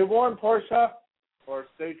 Stay warm, Portia, or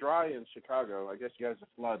stay dry in Chicago. I guess you guys are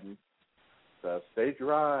flooding. So stay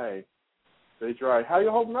dry. How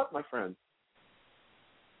you holding up, my friend?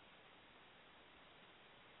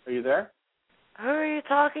 Are you there? Who are you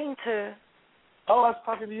talking to? Oh, I was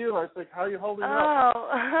talking to you. I was like, how are you holding up? Oh,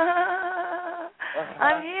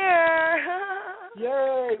 I'm here.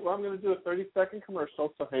 Yay. Well, I'm going to do a 30-second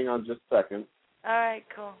commercial, so hang on just a second. All right,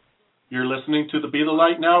 cool. You're listening to the Be the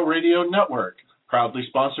Light Now Radio Network, proudly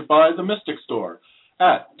sponsored by The Mystic Store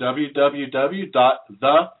at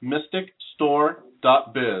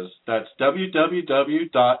www.themysticstore.biz. That's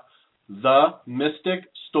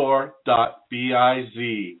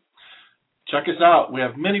www.themysticstore.biz. Check us out. We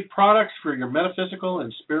have many products for your metaphysical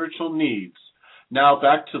and spiritual needs. Now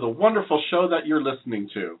back to the wonderful show that you're listening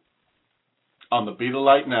to on the Be the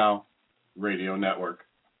Light Now Radio Network.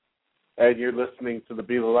 And you're listening to the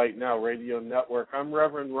Be the Light Now Radio Network. I'm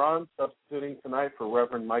Reverend Ron, substituting tonight for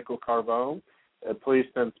Reverend Michael Carbone. Please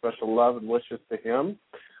send special love and wishes to him.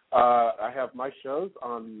 I have my shows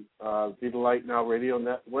on Be the Light Now Radio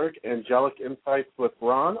Network, Angelic Insights with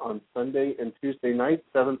Ron on Sunday and Tuesday nights,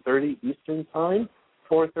 7:30 Eastern Time,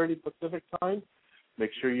 4:30 Pacific Time.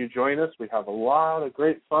 Make sure you join us. We have a lot of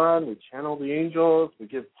great fun. We channel the angels. We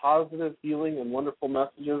give positive, healing, and wonderful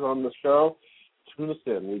messages on the show. Tune us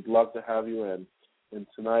in. We'd love to have you in. And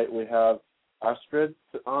tonight we have Astrid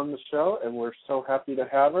on the show, and we're so happy to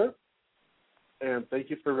have her. And thank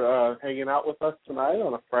you for hanging out with us tonight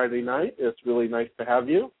on a Friday night. It's really nice to have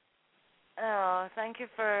you. Oh, thank you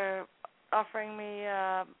for offering me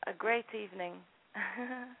a great evening.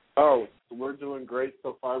 Oh, we're doing great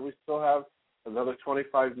so far. We still have another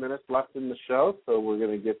 25 minutes left in the show, so we're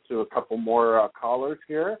going to get to a couple more callers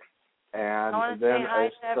here. And I want to then say hi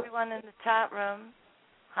to everyone in the chat room.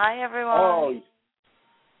 Hi, everyone. Oh,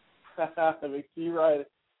 I see right.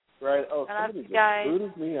 Oh, somebody just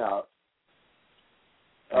booted me out.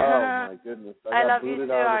 Oh, my goodness. I got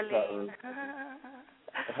booted out of the chat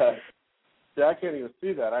room. See, I can't even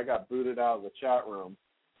see that. I got booted out of the chat room.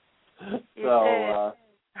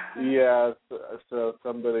 Yeah, so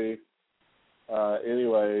somebody,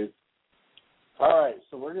 anyways. All right,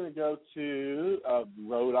 so we're going to go to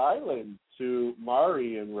Rhode Island, to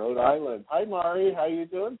Mari in Rhode Island. Hi, Mari. How you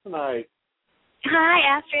doing tonight?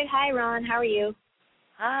 Hi, Astrid. Hi, Ron. How are you?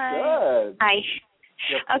 Hi. Good. Hi.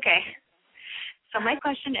 Yep. Okay. So my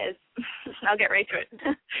question is, I'll get right to it.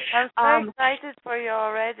 I'm so excited for you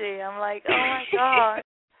already. I'm like, oh, my God.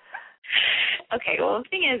 Okay, well, the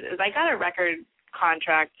thing is I got a record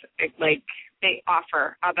contract, like, they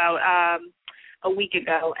offer about a week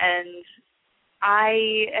ago, and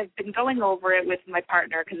I have been going over it with my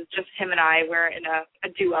partner because it's just him and I. We're in a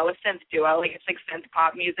duo, a synth duo, like it's like synth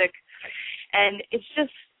pop music, and it's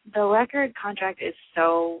just the record contract is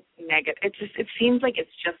so negative. It seems like it's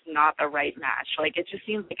just not the right match. Like it just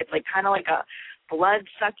seems like it's like kind of like a blood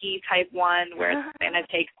sucky type one where it's gonna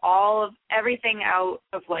take everything out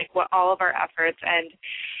of like what all of our efforts, and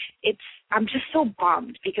I'm just so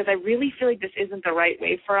bummed because I really feel like this isn't the right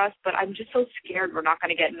way for us, but I'm just so scared we're not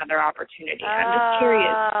going to get another opportunity. I'm just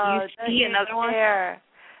curious. Do you see another one?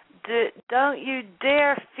 Don't you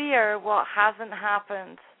dare fear what hasn't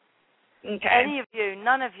happened. Okay. Any of you,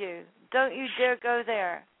 none of you. Don't you dare go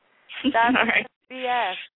there. That's right.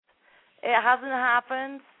 BS. It hasn't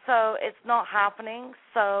happened, so it's not happening.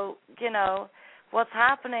 So, what's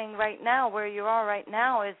happening right now, where you are right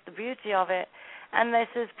now, is the beauty of it. And this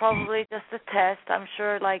is probably just a test. I'm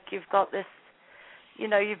sure, like, you've got this,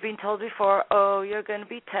 you've been told before, oh, you're going to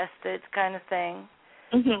be tested kind of thing.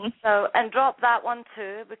 Mm-hmm. So, and drop that one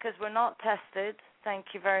too, because we're not tested. Thank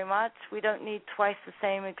you very much. We don't need twice the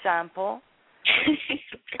same example.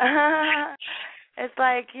 It's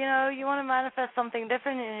like, you want to manifest something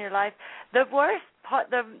different in your life. The worst part,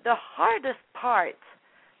 the hardest part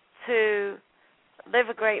to live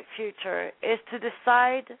a great future is to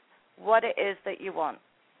decide what it is that you want.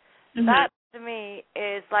 Mm-hmm. That, to me,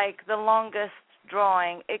 is like the longest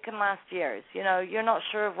drawing. It can last years. You're not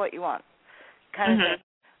sure of what you want, kind of thing.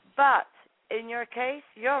 But in your case,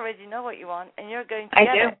 you already know what you want, and you're going to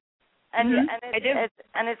get it.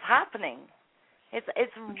 And it's happening.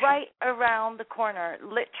 It's right around the corner,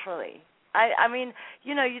 literally. I mean,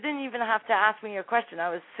 you didn't even have to ask me your question. I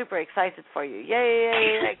was super excited for you.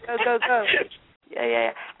 Yeah. Go.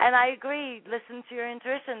 Yeah. And I agree. Listen to your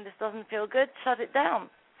intuition. This doesn't feel good. Shut it down.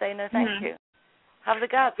 Say no thank you. Have the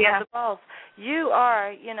guts. Have the balls. You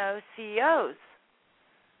are, CEOs.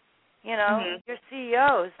 You're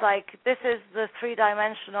CEOs. Like, this is the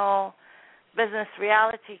three-dimensional business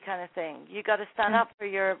reality kind of thing. You got to stand up for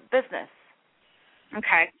your business.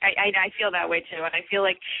 Okay. I feel that way, too. And I feel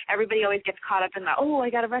like everybody always gets caught up in the, I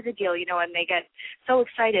got a record deal, and they get so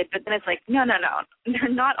excited. But then it's like, no. They're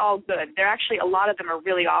not all good. They're actually, a lot of them are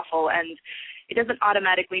really awful. And it doesn't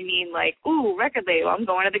automatically mean like, ooh, record label, I'm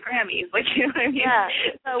going to the Grammys. Like, you know what I mean? Yeah.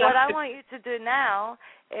 So what I want you to do now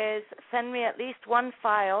is send me at least one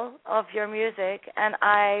file of your music, and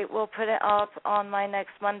I will put it up on my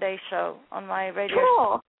next Monday show on my radio.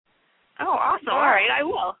 Cool. Oh, awesome. All right, I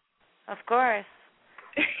will. Of course.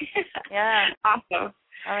 Yeah. Awesome.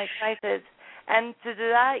 I'm excited. And to do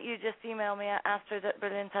that, you just email me at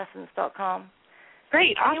astrid@brilliantessence.com.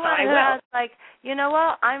 Great. Awesome. Anyone I who will. has, like, you know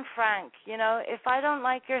what? I'm frank. If I don't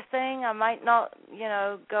like your thing, I might not,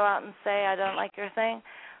 go out and say I don't like your thing.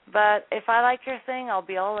 But if I like your thing, I'll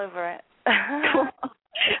be all over it.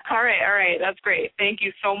 All right. That's great. Thank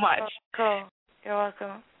you so much. Cool. You're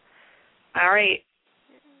welcome. All right.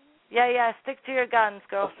 Yeah. Stick to your guns,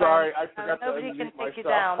 girlfriend. Sorry, I forgot Nobody to can unmute take you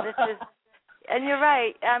myself. down. This is, and you're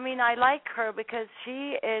right. I mean, I like her because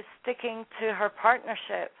she is sticking to her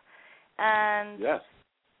partnership, and yes,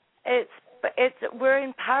 we're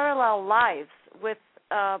in parallel lives with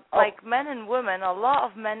like men and women. A lot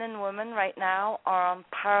of men and women right now are on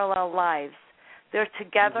parallel lives. They're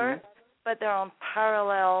together, but they're on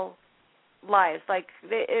parallel lives. Like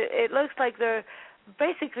it looks like they're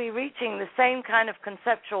basically reaching the same kind of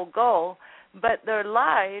conceptual goal, but their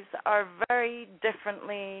lives are very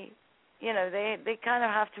differently, they kind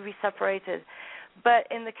of have to be separated. But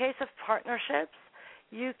in the case of partnerships,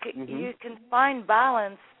 you can find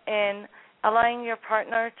balance in allowing your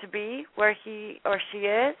partner to be where he or she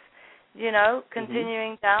is,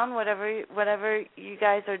 continuing down whatever you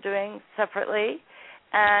guys are doing separately,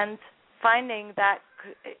 and finding that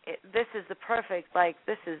this is the perfect,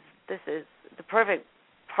 this is the perfect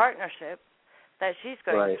partnership that she's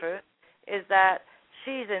going through, is that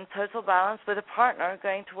she's in total balance with a partner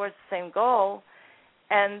going towards the same goal,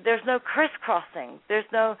 and there's no crisscrossing. They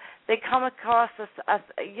come across as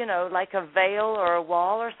like a veil or a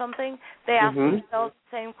wall or something. They ask themselves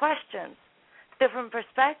the same questions, different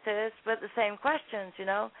perspectives, but the same questions,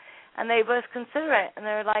 and they both consider it, and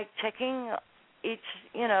they're like checking each,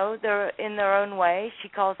 they're in their own way. She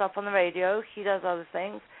calls up on the radio, he does other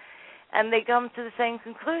things, and they come to the same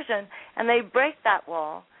conclusion, and they break that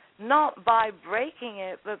wall, not by breaking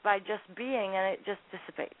it, but by just being, and it just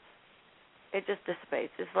dissipates. It just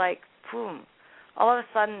dissipates. It's like, boom. All of a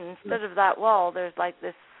sudden, instead of that wall, there's like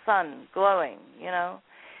this sun glowing,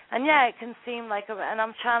 And yeah, it can seem like, and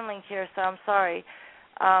I'm channeling here, so I'm sorry.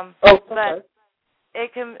 But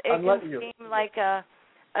it can seem like a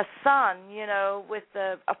sun, with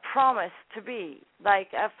a promise to be.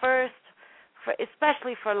 Like at first,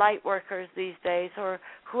 especially for light workers these days, or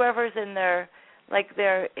whoever's in their,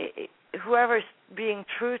 whoever's being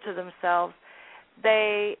true to themselves,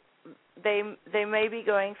 they may be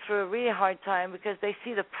going through a really hard time because they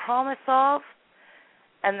see the promise of,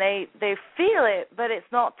 and they feel it, but it's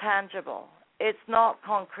not tangible. It's not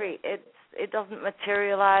concrete. It doesn't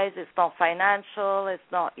materialize. It's not financial.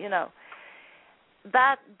 It's not, this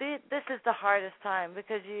is the hardest time,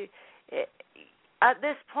 because at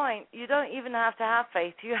this point you don't even have to have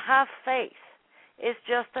faith. You have faith. It's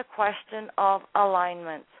just a question of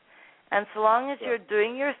alignment. And so long as you're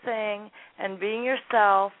doing your thing and being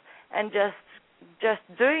yourself and just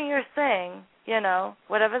doing your thing,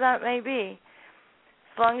 whatever that may be,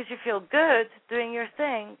 as long as you feel good doing your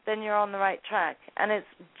thing, then you're on the right track. And it's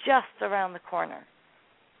just around the corner.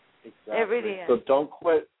 Exactly. It really is. So don't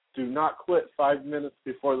quit. Do not quit 5 minutes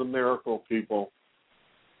before the miracle, people.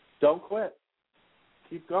 Don't quit.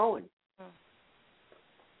 Keep going.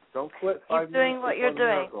 Don't quit 5 minutes doing what you're before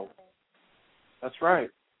the miracle. That's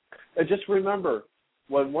right. And just remember,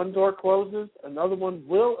 when one door closes, another one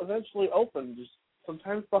will eventually open. Just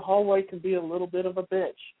sometimes the hallway can be a little bit of a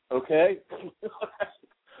bitch, okay?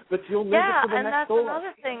 But you'll make it to the next door. Yeah, and that's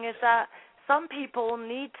another thing, is that some people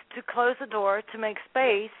need to close the door to make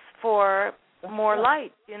space for more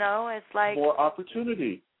light, It's like more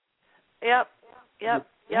opportunity. Yep. Yeah.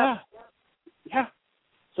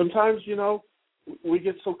 Sometimes, we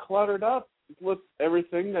get so cluttered up with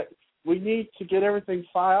everything that we need to get everything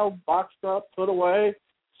filed, boxed up, put away,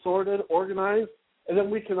 sorted, organized, and then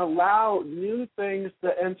we can allow new things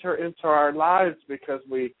to enter into our lives because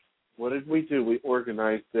what did we do? We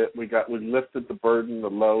organized it. We lifted the burden, the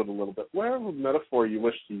load a little bit. Whatever metaphor you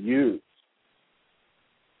wish to use.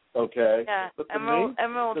 Okay. Yeah. But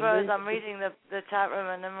Emerald Rose. I'm reading the chat room,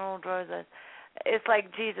 and Emerald Rose says, it's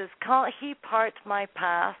like Jesus. Can't he part my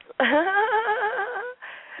path?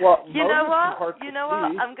 Well, you know what?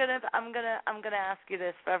 I'm gonna ask you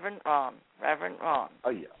this, Reverend Ron. Oh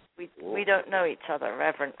yeah. We don't know each other,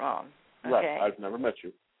 Reverend Ron. Okay? Right. I've never met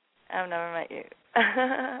you. I've never met you.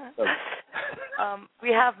 Okay.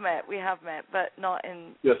 We have met, but not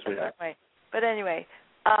in yes, a we have. way. But anyway,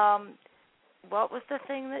 what was the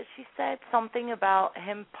thing that she said? Something about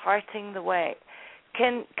him parting the way.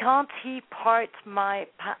 Can't he part my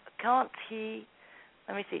path? Can't he?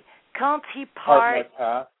 Let me see. Can't he part my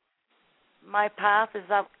path? My path, is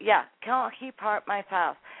that? Yeah. Can't he part my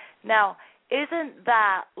path? Now, isn't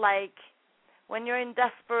that like when you're in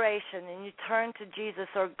desperation and you turn to Jesus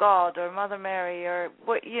or God or Mother Mary or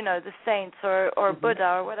the saints or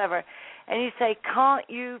Buddha or whatever, and you say, "Can't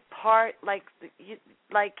you part like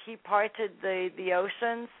he parted the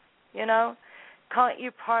oceans? Can't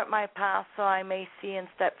you part my path so I may see and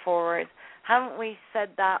step forward?" Haven't we said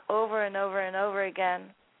that over and over and over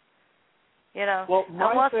again? Well, and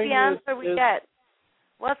what's the answer we get?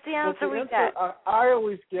 What's the answer we get? I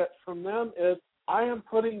always get from them is, I am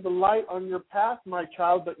putting the light on your path, my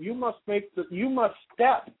child, but you must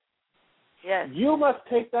step. Yes. You must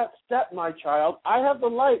take that step, my child. I have the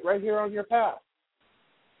light right here on your path.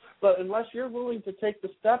 But unless you're willing to take the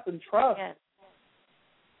step and trust,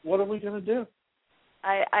 what are we going to do?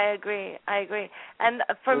 I agree. And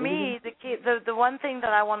for me, the key, the one thing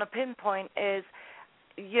that I want to pinpoint is,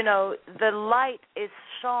 the light is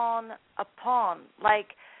shone upon. Like,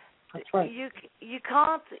 that's right. You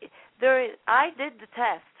can't. I did the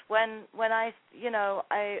test when I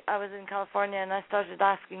was in California and I started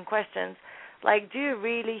asking questions. Like, do you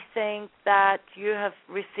really think that you have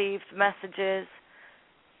received messages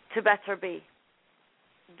to better be?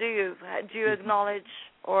 Do you acknowledge,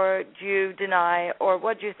 or do you deny, or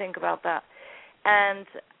what do you think about that? And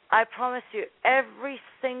I promise you, every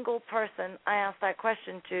single person I asked that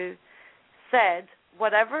question to said,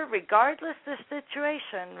 whatever, regardless the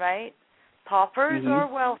situation, right, paupers or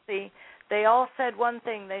wealthy, they all said one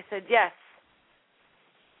thing. They said, yes.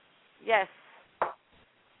 Yes.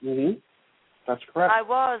 That's correct. I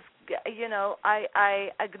was, I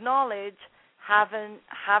acknowledge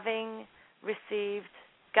having received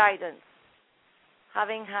guidance,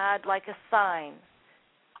 having had like a sign.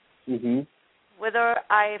 Whether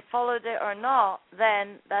I followed it or not,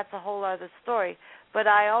 then that's a whole other story. But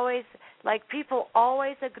I always, people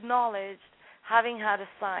always acknowledged having had a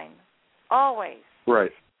sign. Always.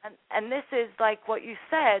 Right. And this is like what you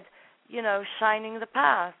said, shining the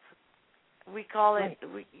path. We call it,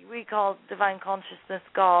 we call divine consciousness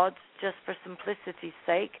God, just for simplicity's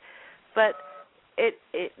sake. But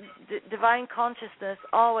divine consciousness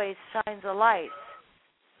always shines a light.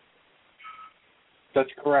 That's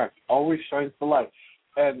correct. Always shines the light.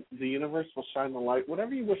 And the universe will shine the light,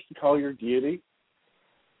 whatever you wish to call your deity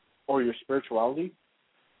or your spirituality,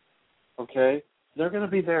 okay? They're going to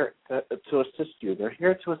be there to assist you. They're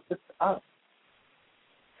here to assist us.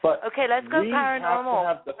 But okay, let's go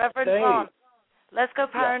paranormal. Reverend Ron, let's go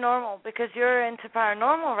paranormal, because you're into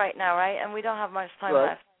paranormal right now, right? And we don't have much time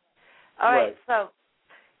left. All right, so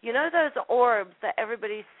you know those orbs that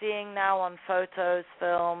everybody's seeing now on photos,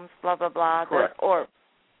 films, blah, blah, blah, those orbs.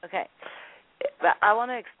 Okay. But I want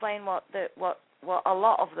to explain what a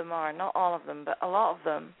lot of them are, not all of them, but a lot of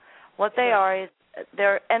them. What they are is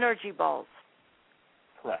they're energy balls.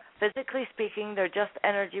 Correct. Physically speaking, they're just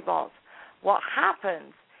energy balls. What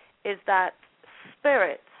happens is that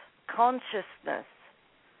spirit, consciousness,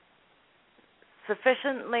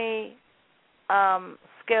 sufficiently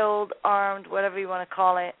skilled, armed, whatever you want to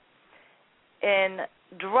call it, in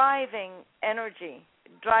driving energy,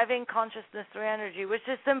 driving consciousness through energy, which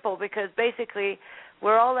is simple because basically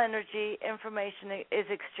we're all energy, information is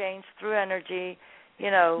exchanged through energy,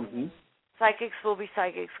 psychics will be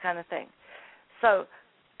psychics kind of thing. So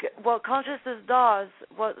what consciousness does,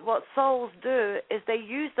 what souls do, is they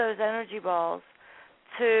use those energy balls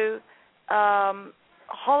to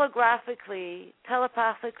holographically,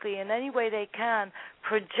 telepathically, in any way they can,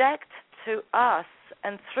 project to us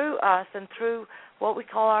and through what we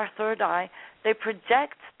call our third eye, they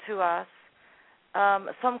project to us,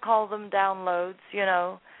 some call them downloads,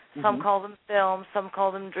 some call them films, some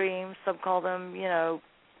call them dreams, some call them,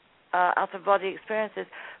 out-of-body experiences,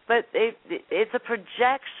 but it's a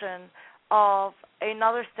projection of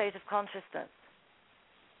another state of consciousness.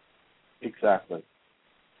 Exactly.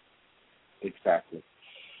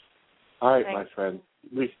 All right, my friend.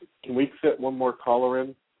 Can we fit one more caller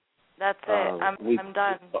in? That's it. I'm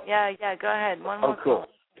done. Yeah, go ahead. One more cool. call.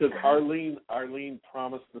 Because Arlene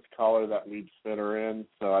promised this caller that we'd fit her in,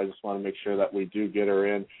 so I just want to make sure that we do get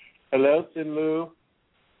her in. Hello, Sinlu.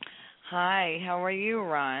 Hi, how are you,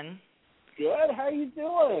 Ron? Good. How you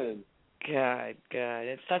doing? Good.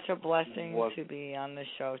 It's such a blessing to be on the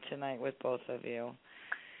show tonight with both of you.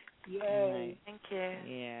 Yay. Thank you.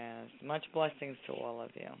 Yes, much blessings to all of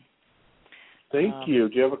you. Thank you.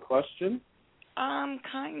 Do you have a question? I'm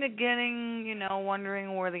kind of getting,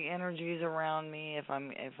 wondering where the energy is around me, if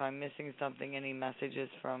I'm missing something, any messages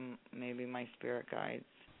from maybe my spirit guides.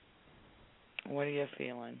 What are you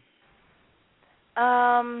feeling?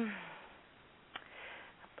 I'm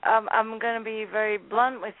going to be very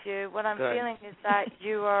blunt with you. What I'm feeling is that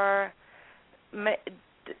you are,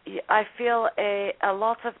 I feel a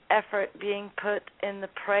lot of effort being put in the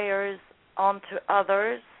prayers onto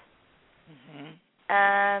others.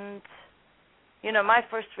 And, my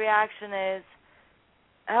first reaction is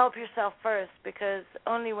help yourself first, because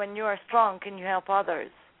only when you are strong can you help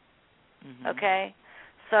others. Okay?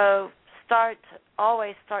 So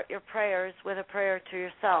always start your prayers with a prayer to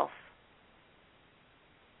yourself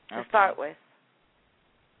to start with.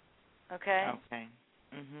 Okay? Okay.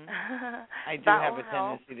 I do have a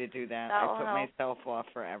tendency to do that. I put myself off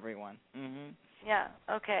for everyone. Yeah,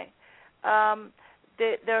 okay.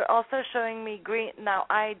 They're also showing me green. Now,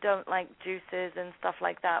 I don't like juices and stuff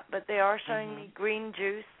like that, but they are showing me green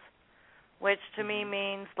juice, which to me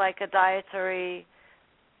means like a dietary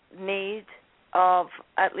need of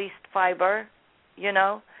at least fiber,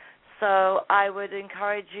 So I would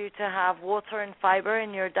encourage you to have water and fiber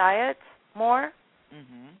in your diet more.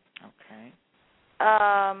 Okay.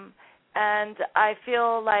 And I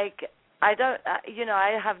feel like I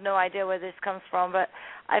have no idea where this comes from, but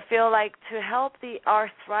I feel like to help the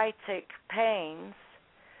arthritic pains,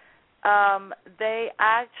 they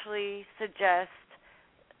actually suggest,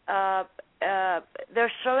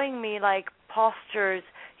 they're showing me like postures.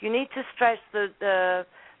 You need to stretch the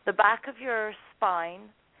back of your spine.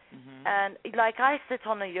 And like I sit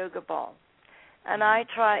on a yoga ball, and I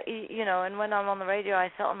try, and when I'm on the radio,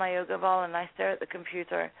 I sit on my yoga ball and I stare at the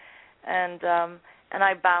computer, and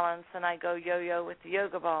I balance and I go yo-yo with the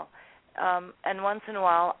yoga ball. And once in a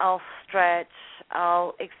while, I'll stretch,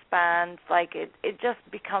 I'll expand, like it just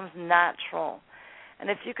becomes natural. And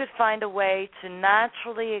if you could find a way to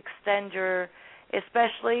naturally extend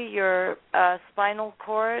especially your spinal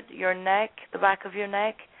cord, your neck, the back of your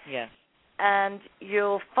neck. Yes. And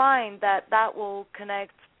you'll find that will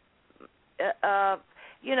connect,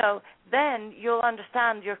 then you'll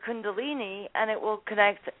understand your Kundalini, and it will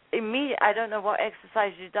connect immediately. I don't know what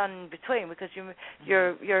exercise you've done in between, because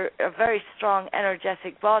you're a very strong,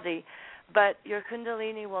 energetic body, but your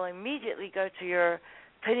Kundalini will immediately go to your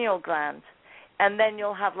pineal gland, and then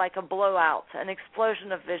you'll have like a blowout, an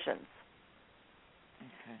explosion of visions.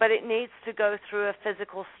 Okay. But it needs to go through a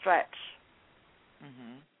physical stretch.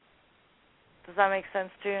 Does that make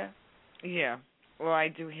sense to you? Yeah. Well, I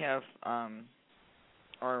do have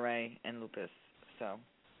RA and lupus, so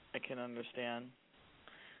I can understand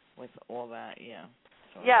with all that, yeah.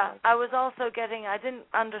 So yeah, I was also I didn't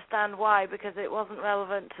understand why, because it wasn't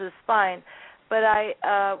relevant to the spine, but I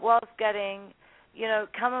was getting,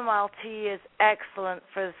 chamomile tea is excellent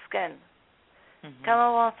for the skin.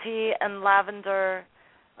 Chamomile tea and lavender,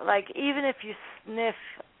 like even if you sniff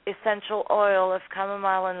essential oil of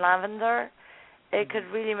chamomile and lavender, it could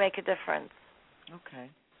really make a difference. Okay,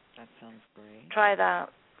 that sounds great. Try that.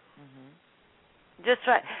 Just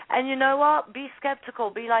try. And you know what? Be skeptical.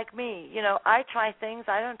 Be like me. I try things.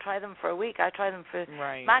 I don't try them for a week. I try them for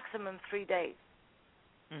maximum 3 days.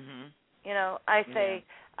 I say,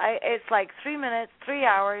 it's like 3 minutes, 3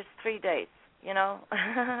 hours, 3 days, I know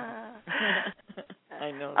that.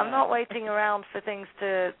 I'm not waiting around for things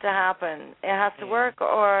to happen. It has to work,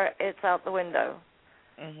 or it's out the window.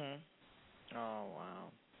 Oh,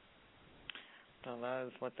 wow. So that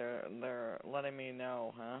is what they're letting me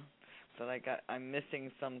know, huh? That I'm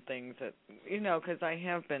missing some things that, because I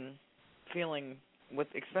have been feeling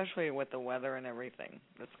especially with the weather and everything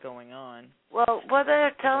that's going on. Well, what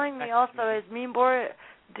they're telling me also is me more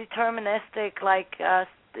deterministic, like,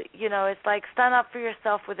 it's like stand up for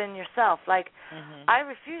yourself within yourself. Like, I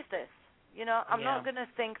refuse this. I'm not going to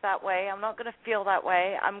think that way. I'm not going to feel that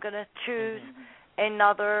way. I'm going to choose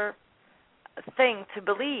another thing to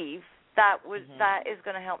believe that is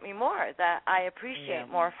going to help me more, that I appreciate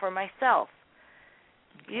more for myself.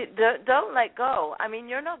 You don't let go. I mean,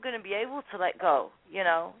 you're not going to be able to let go.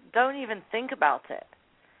 Don't even think about it.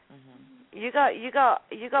 You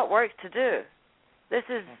got work to do. This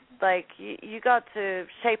is like you got to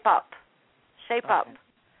shape up,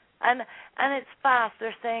 and it's fast.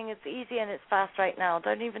 They're saying it's easy and it's fast right now.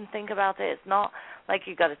 Don't even think about it. It's not like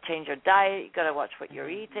you got to change your diet. You got to watch what you're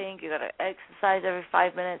eating. You got to exercise every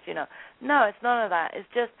 5 minutes. No, it's none of that. It's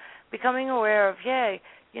just becoming aware of,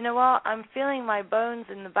 you know what? I'm feeling my bones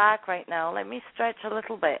in the back right now. Let me stretch a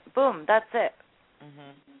little bit. Boom, that's it.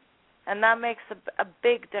 And that makes a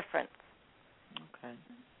big difference. Okay.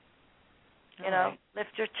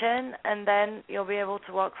 Lift your chin, and then you'll be able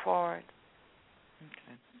to walk forward.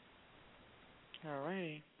 Okay. All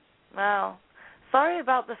righty. Wow. Sorry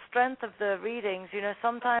about the strength of the readings.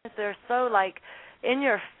 Sometimes they're so, in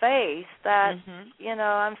your face that,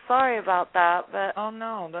 I'm sorry about that. But oh,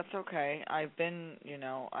 no, that's okay. I've been,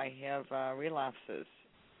 I have relapses,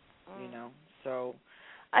 so.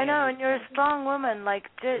 I know, and you're a strong woman.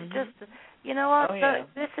 Just, you know what? Oh, yeah.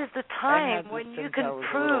 This is the time when you can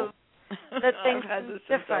prove that things I've had this are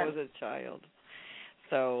since I different. was a child.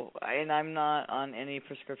 So, and I'm not on any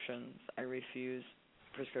prescriptions. I refuse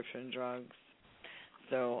prescription drugs.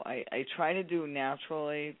 So I try to do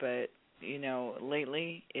naturally, but,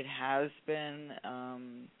 lately it has been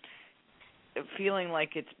feeling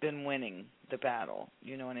like it's been winning the battle.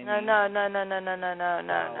 You know what I mean? No.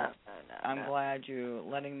 I'm glad you're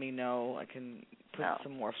letting me know. I can put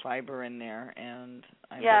some more fiber in there, and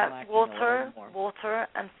I'm lacking a little more. Water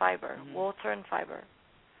and fiber. Water and fiber.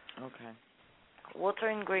 Okay. Water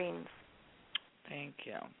and greens. Thank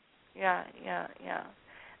you. Yeah.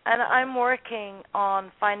 And I'm working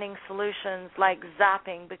on finding solutions like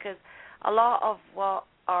zapping, because a lot of what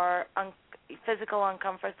our physical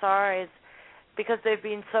uncomforts are is because they've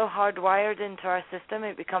been so hardwired into our system,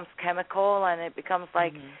 it becomes chemical, and it becomes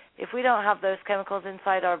like if we don't have those chemicals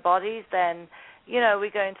inside our bodies, then, we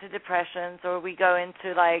go into depressions, or we go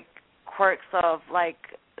into quirks of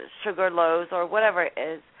sugar lows or whatever it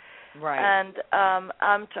is. Right. And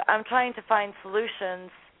I'm trying to find solutions,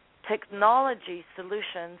 technology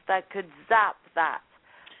solutions that could zap that.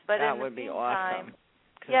 But that in the would be meantime, awesome.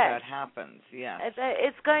 because that happens. Yeah,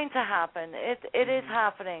 it's going to happen. It is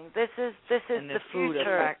happening. This is and the food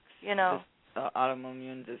future. Affects this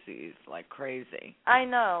autoimmune disease like crazy. I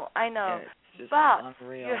know. It's just but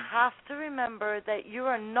unreal. You have to remember that you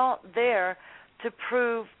are not there to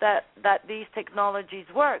prove that these technologies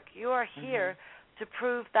work. You are here to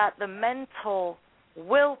prove that the mental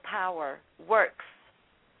willpower works.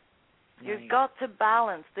 Right. You've got to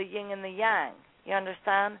balance the yin and the yang. You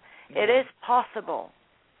understand? Yeah. It is possible.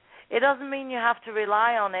 It doesn't mean you have to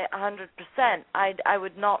rely on it 100%. I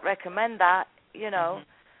would not recommend that,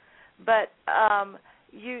 But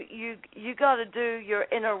you got to do your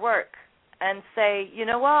inner work and say, you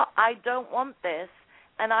know what? I don't want this,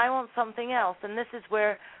 and I want something else. And this is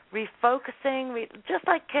where refocusing, just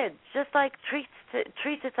like kids, just like treat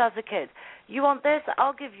it as a kid. You want this?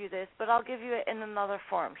 I'll give you this, but I'll give you it in another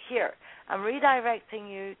form. Here, I'm redirecting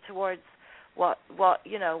you towards what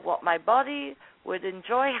my body would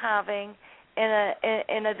enjoy having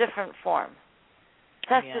in a different form.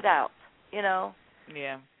 Test it out,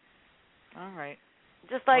 Yeah. All right.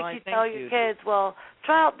 Just like you tell your kids, well,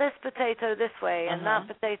 try out this potato this way and that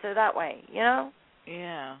potato that way, Yeah.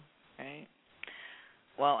 Right.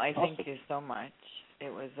 Well, I thank you so much.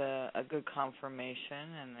 It was a good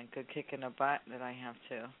confirmation and a good kick in the butt that I have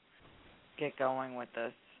to get going with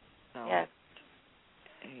this. So, yes.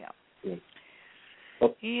 Yeah.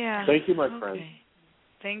 Well, yeah. Thank you, my friend.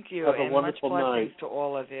 Thank you. Have a and wonderful much blessings night to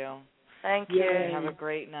all of you. Thank you. Have a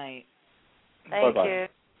great night. Thank Bye-bye. you.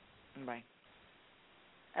 Bye.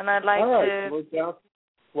 And I'd like to.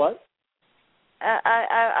 What?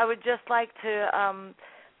 I would just like to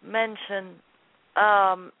mention.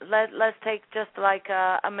 Let's take just like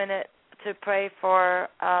a minute to pray for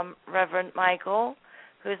Reverend Michael,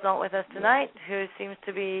 who's not with us tonight, who seems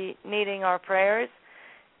to be needing our prayers.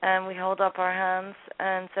 And we hold up our hands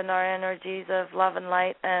and send our energies of love and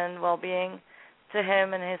light and well-being to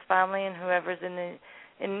him and his family and whoever's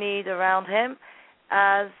in need around him,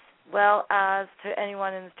 as well as to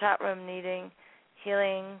anyone in the chat room needing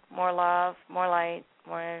healing, more love, more light,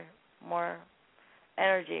 more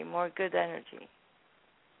energy, more good energy.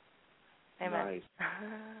 Amen. Nice.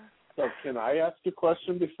 So can I ask a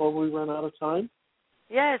question before we run out of time?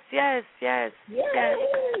 Yes. Do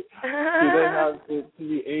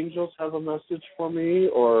the angels have a message for me,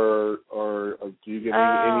 or do you get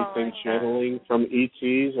anything channeling from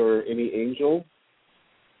ETs or any angels?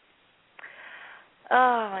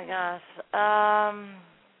 Oh my gosh.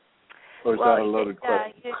 Or is that a loaded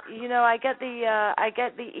question? Yeah, I get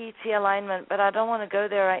the ET alignment, but I don't want to go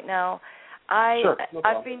there right now.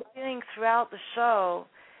 I've been feeling throughout the show.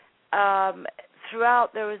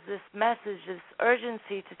 Throughout there was this message, this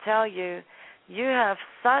urgency to tell you, you have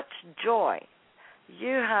such joy.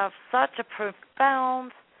 You have such a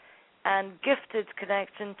profound and gifted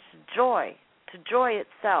connection to joy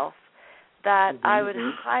itself, that I would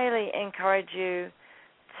highly encourage you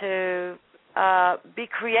to be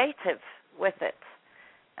creative with it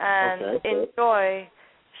and enjoy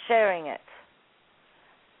sharing it.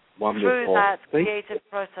 Wonderful. Through that creative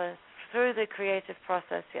process. Through the creative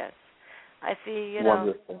process, yes. I see,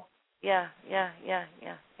 Wonderful. Yeah.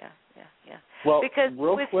 Well, because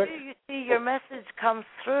real with quick, you see your message comes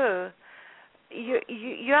through.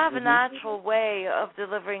 You have a natural way of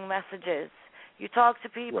delivering messages. You talk to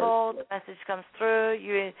people, the message comes through.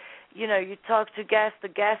 You talk to guests, the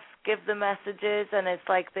guests give the messages, and it's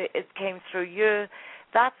like it came through you.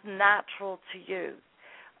 That's natural to you.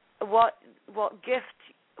 What gift,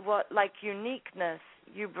 what like uniqueness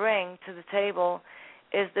you bring to the table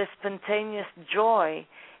is this spontaneous joy,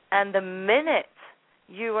 and the minute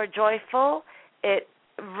you are joyful, it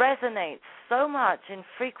resonates so much in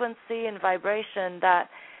frequency and vibration that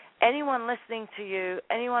anyone listening to you,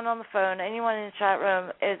 anyone on the phone, anyone in the chat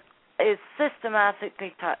room is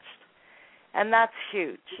systematically touched, and that's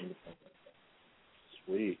huge.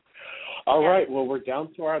 Sweet. All right, well, we're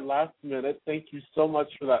down to our last minute. Thank you so much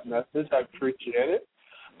for that message. I appreciate it.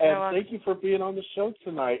 And thank you for being on the show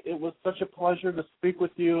tonight. It was such a pleasure to speak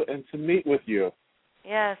with you and to meet with you.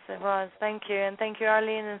 Yes, it was. Thank you. And thank you,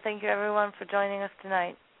 Arlene, and thank you, everyone, for joining us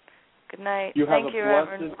tonight. Good night. You have thank a you, blessed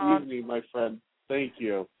Reverend evening, my friend. Thank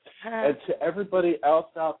you. And to everybody else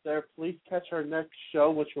out there, please catch our next show,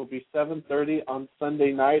 which will be 7:30 on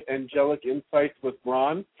Sunday night, Angelic Insights with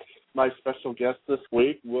Ron. My special guest this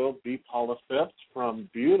week will be Paula Phipps from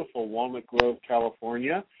beautiful Walnut Grove,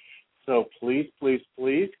 California. So please, please,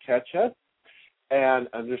 please catch us and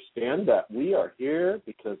understand that we are here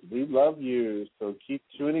because we love you. So keep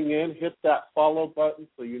tuning in. Hit that follow button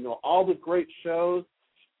so you know all the great shows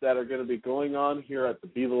that are going to be going on here at the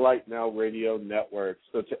Be the Light Now Radio Network.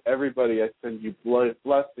 So to everybody, I send you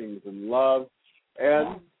blessings and love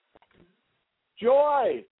and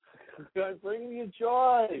joy. I'm bringing you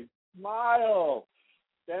joy. Smile.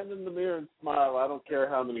 Stand in the mirror and smile. I don't care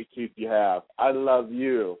how many teeth you have. I love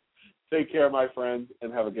you. Take care, my friends,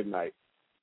 and have a good night.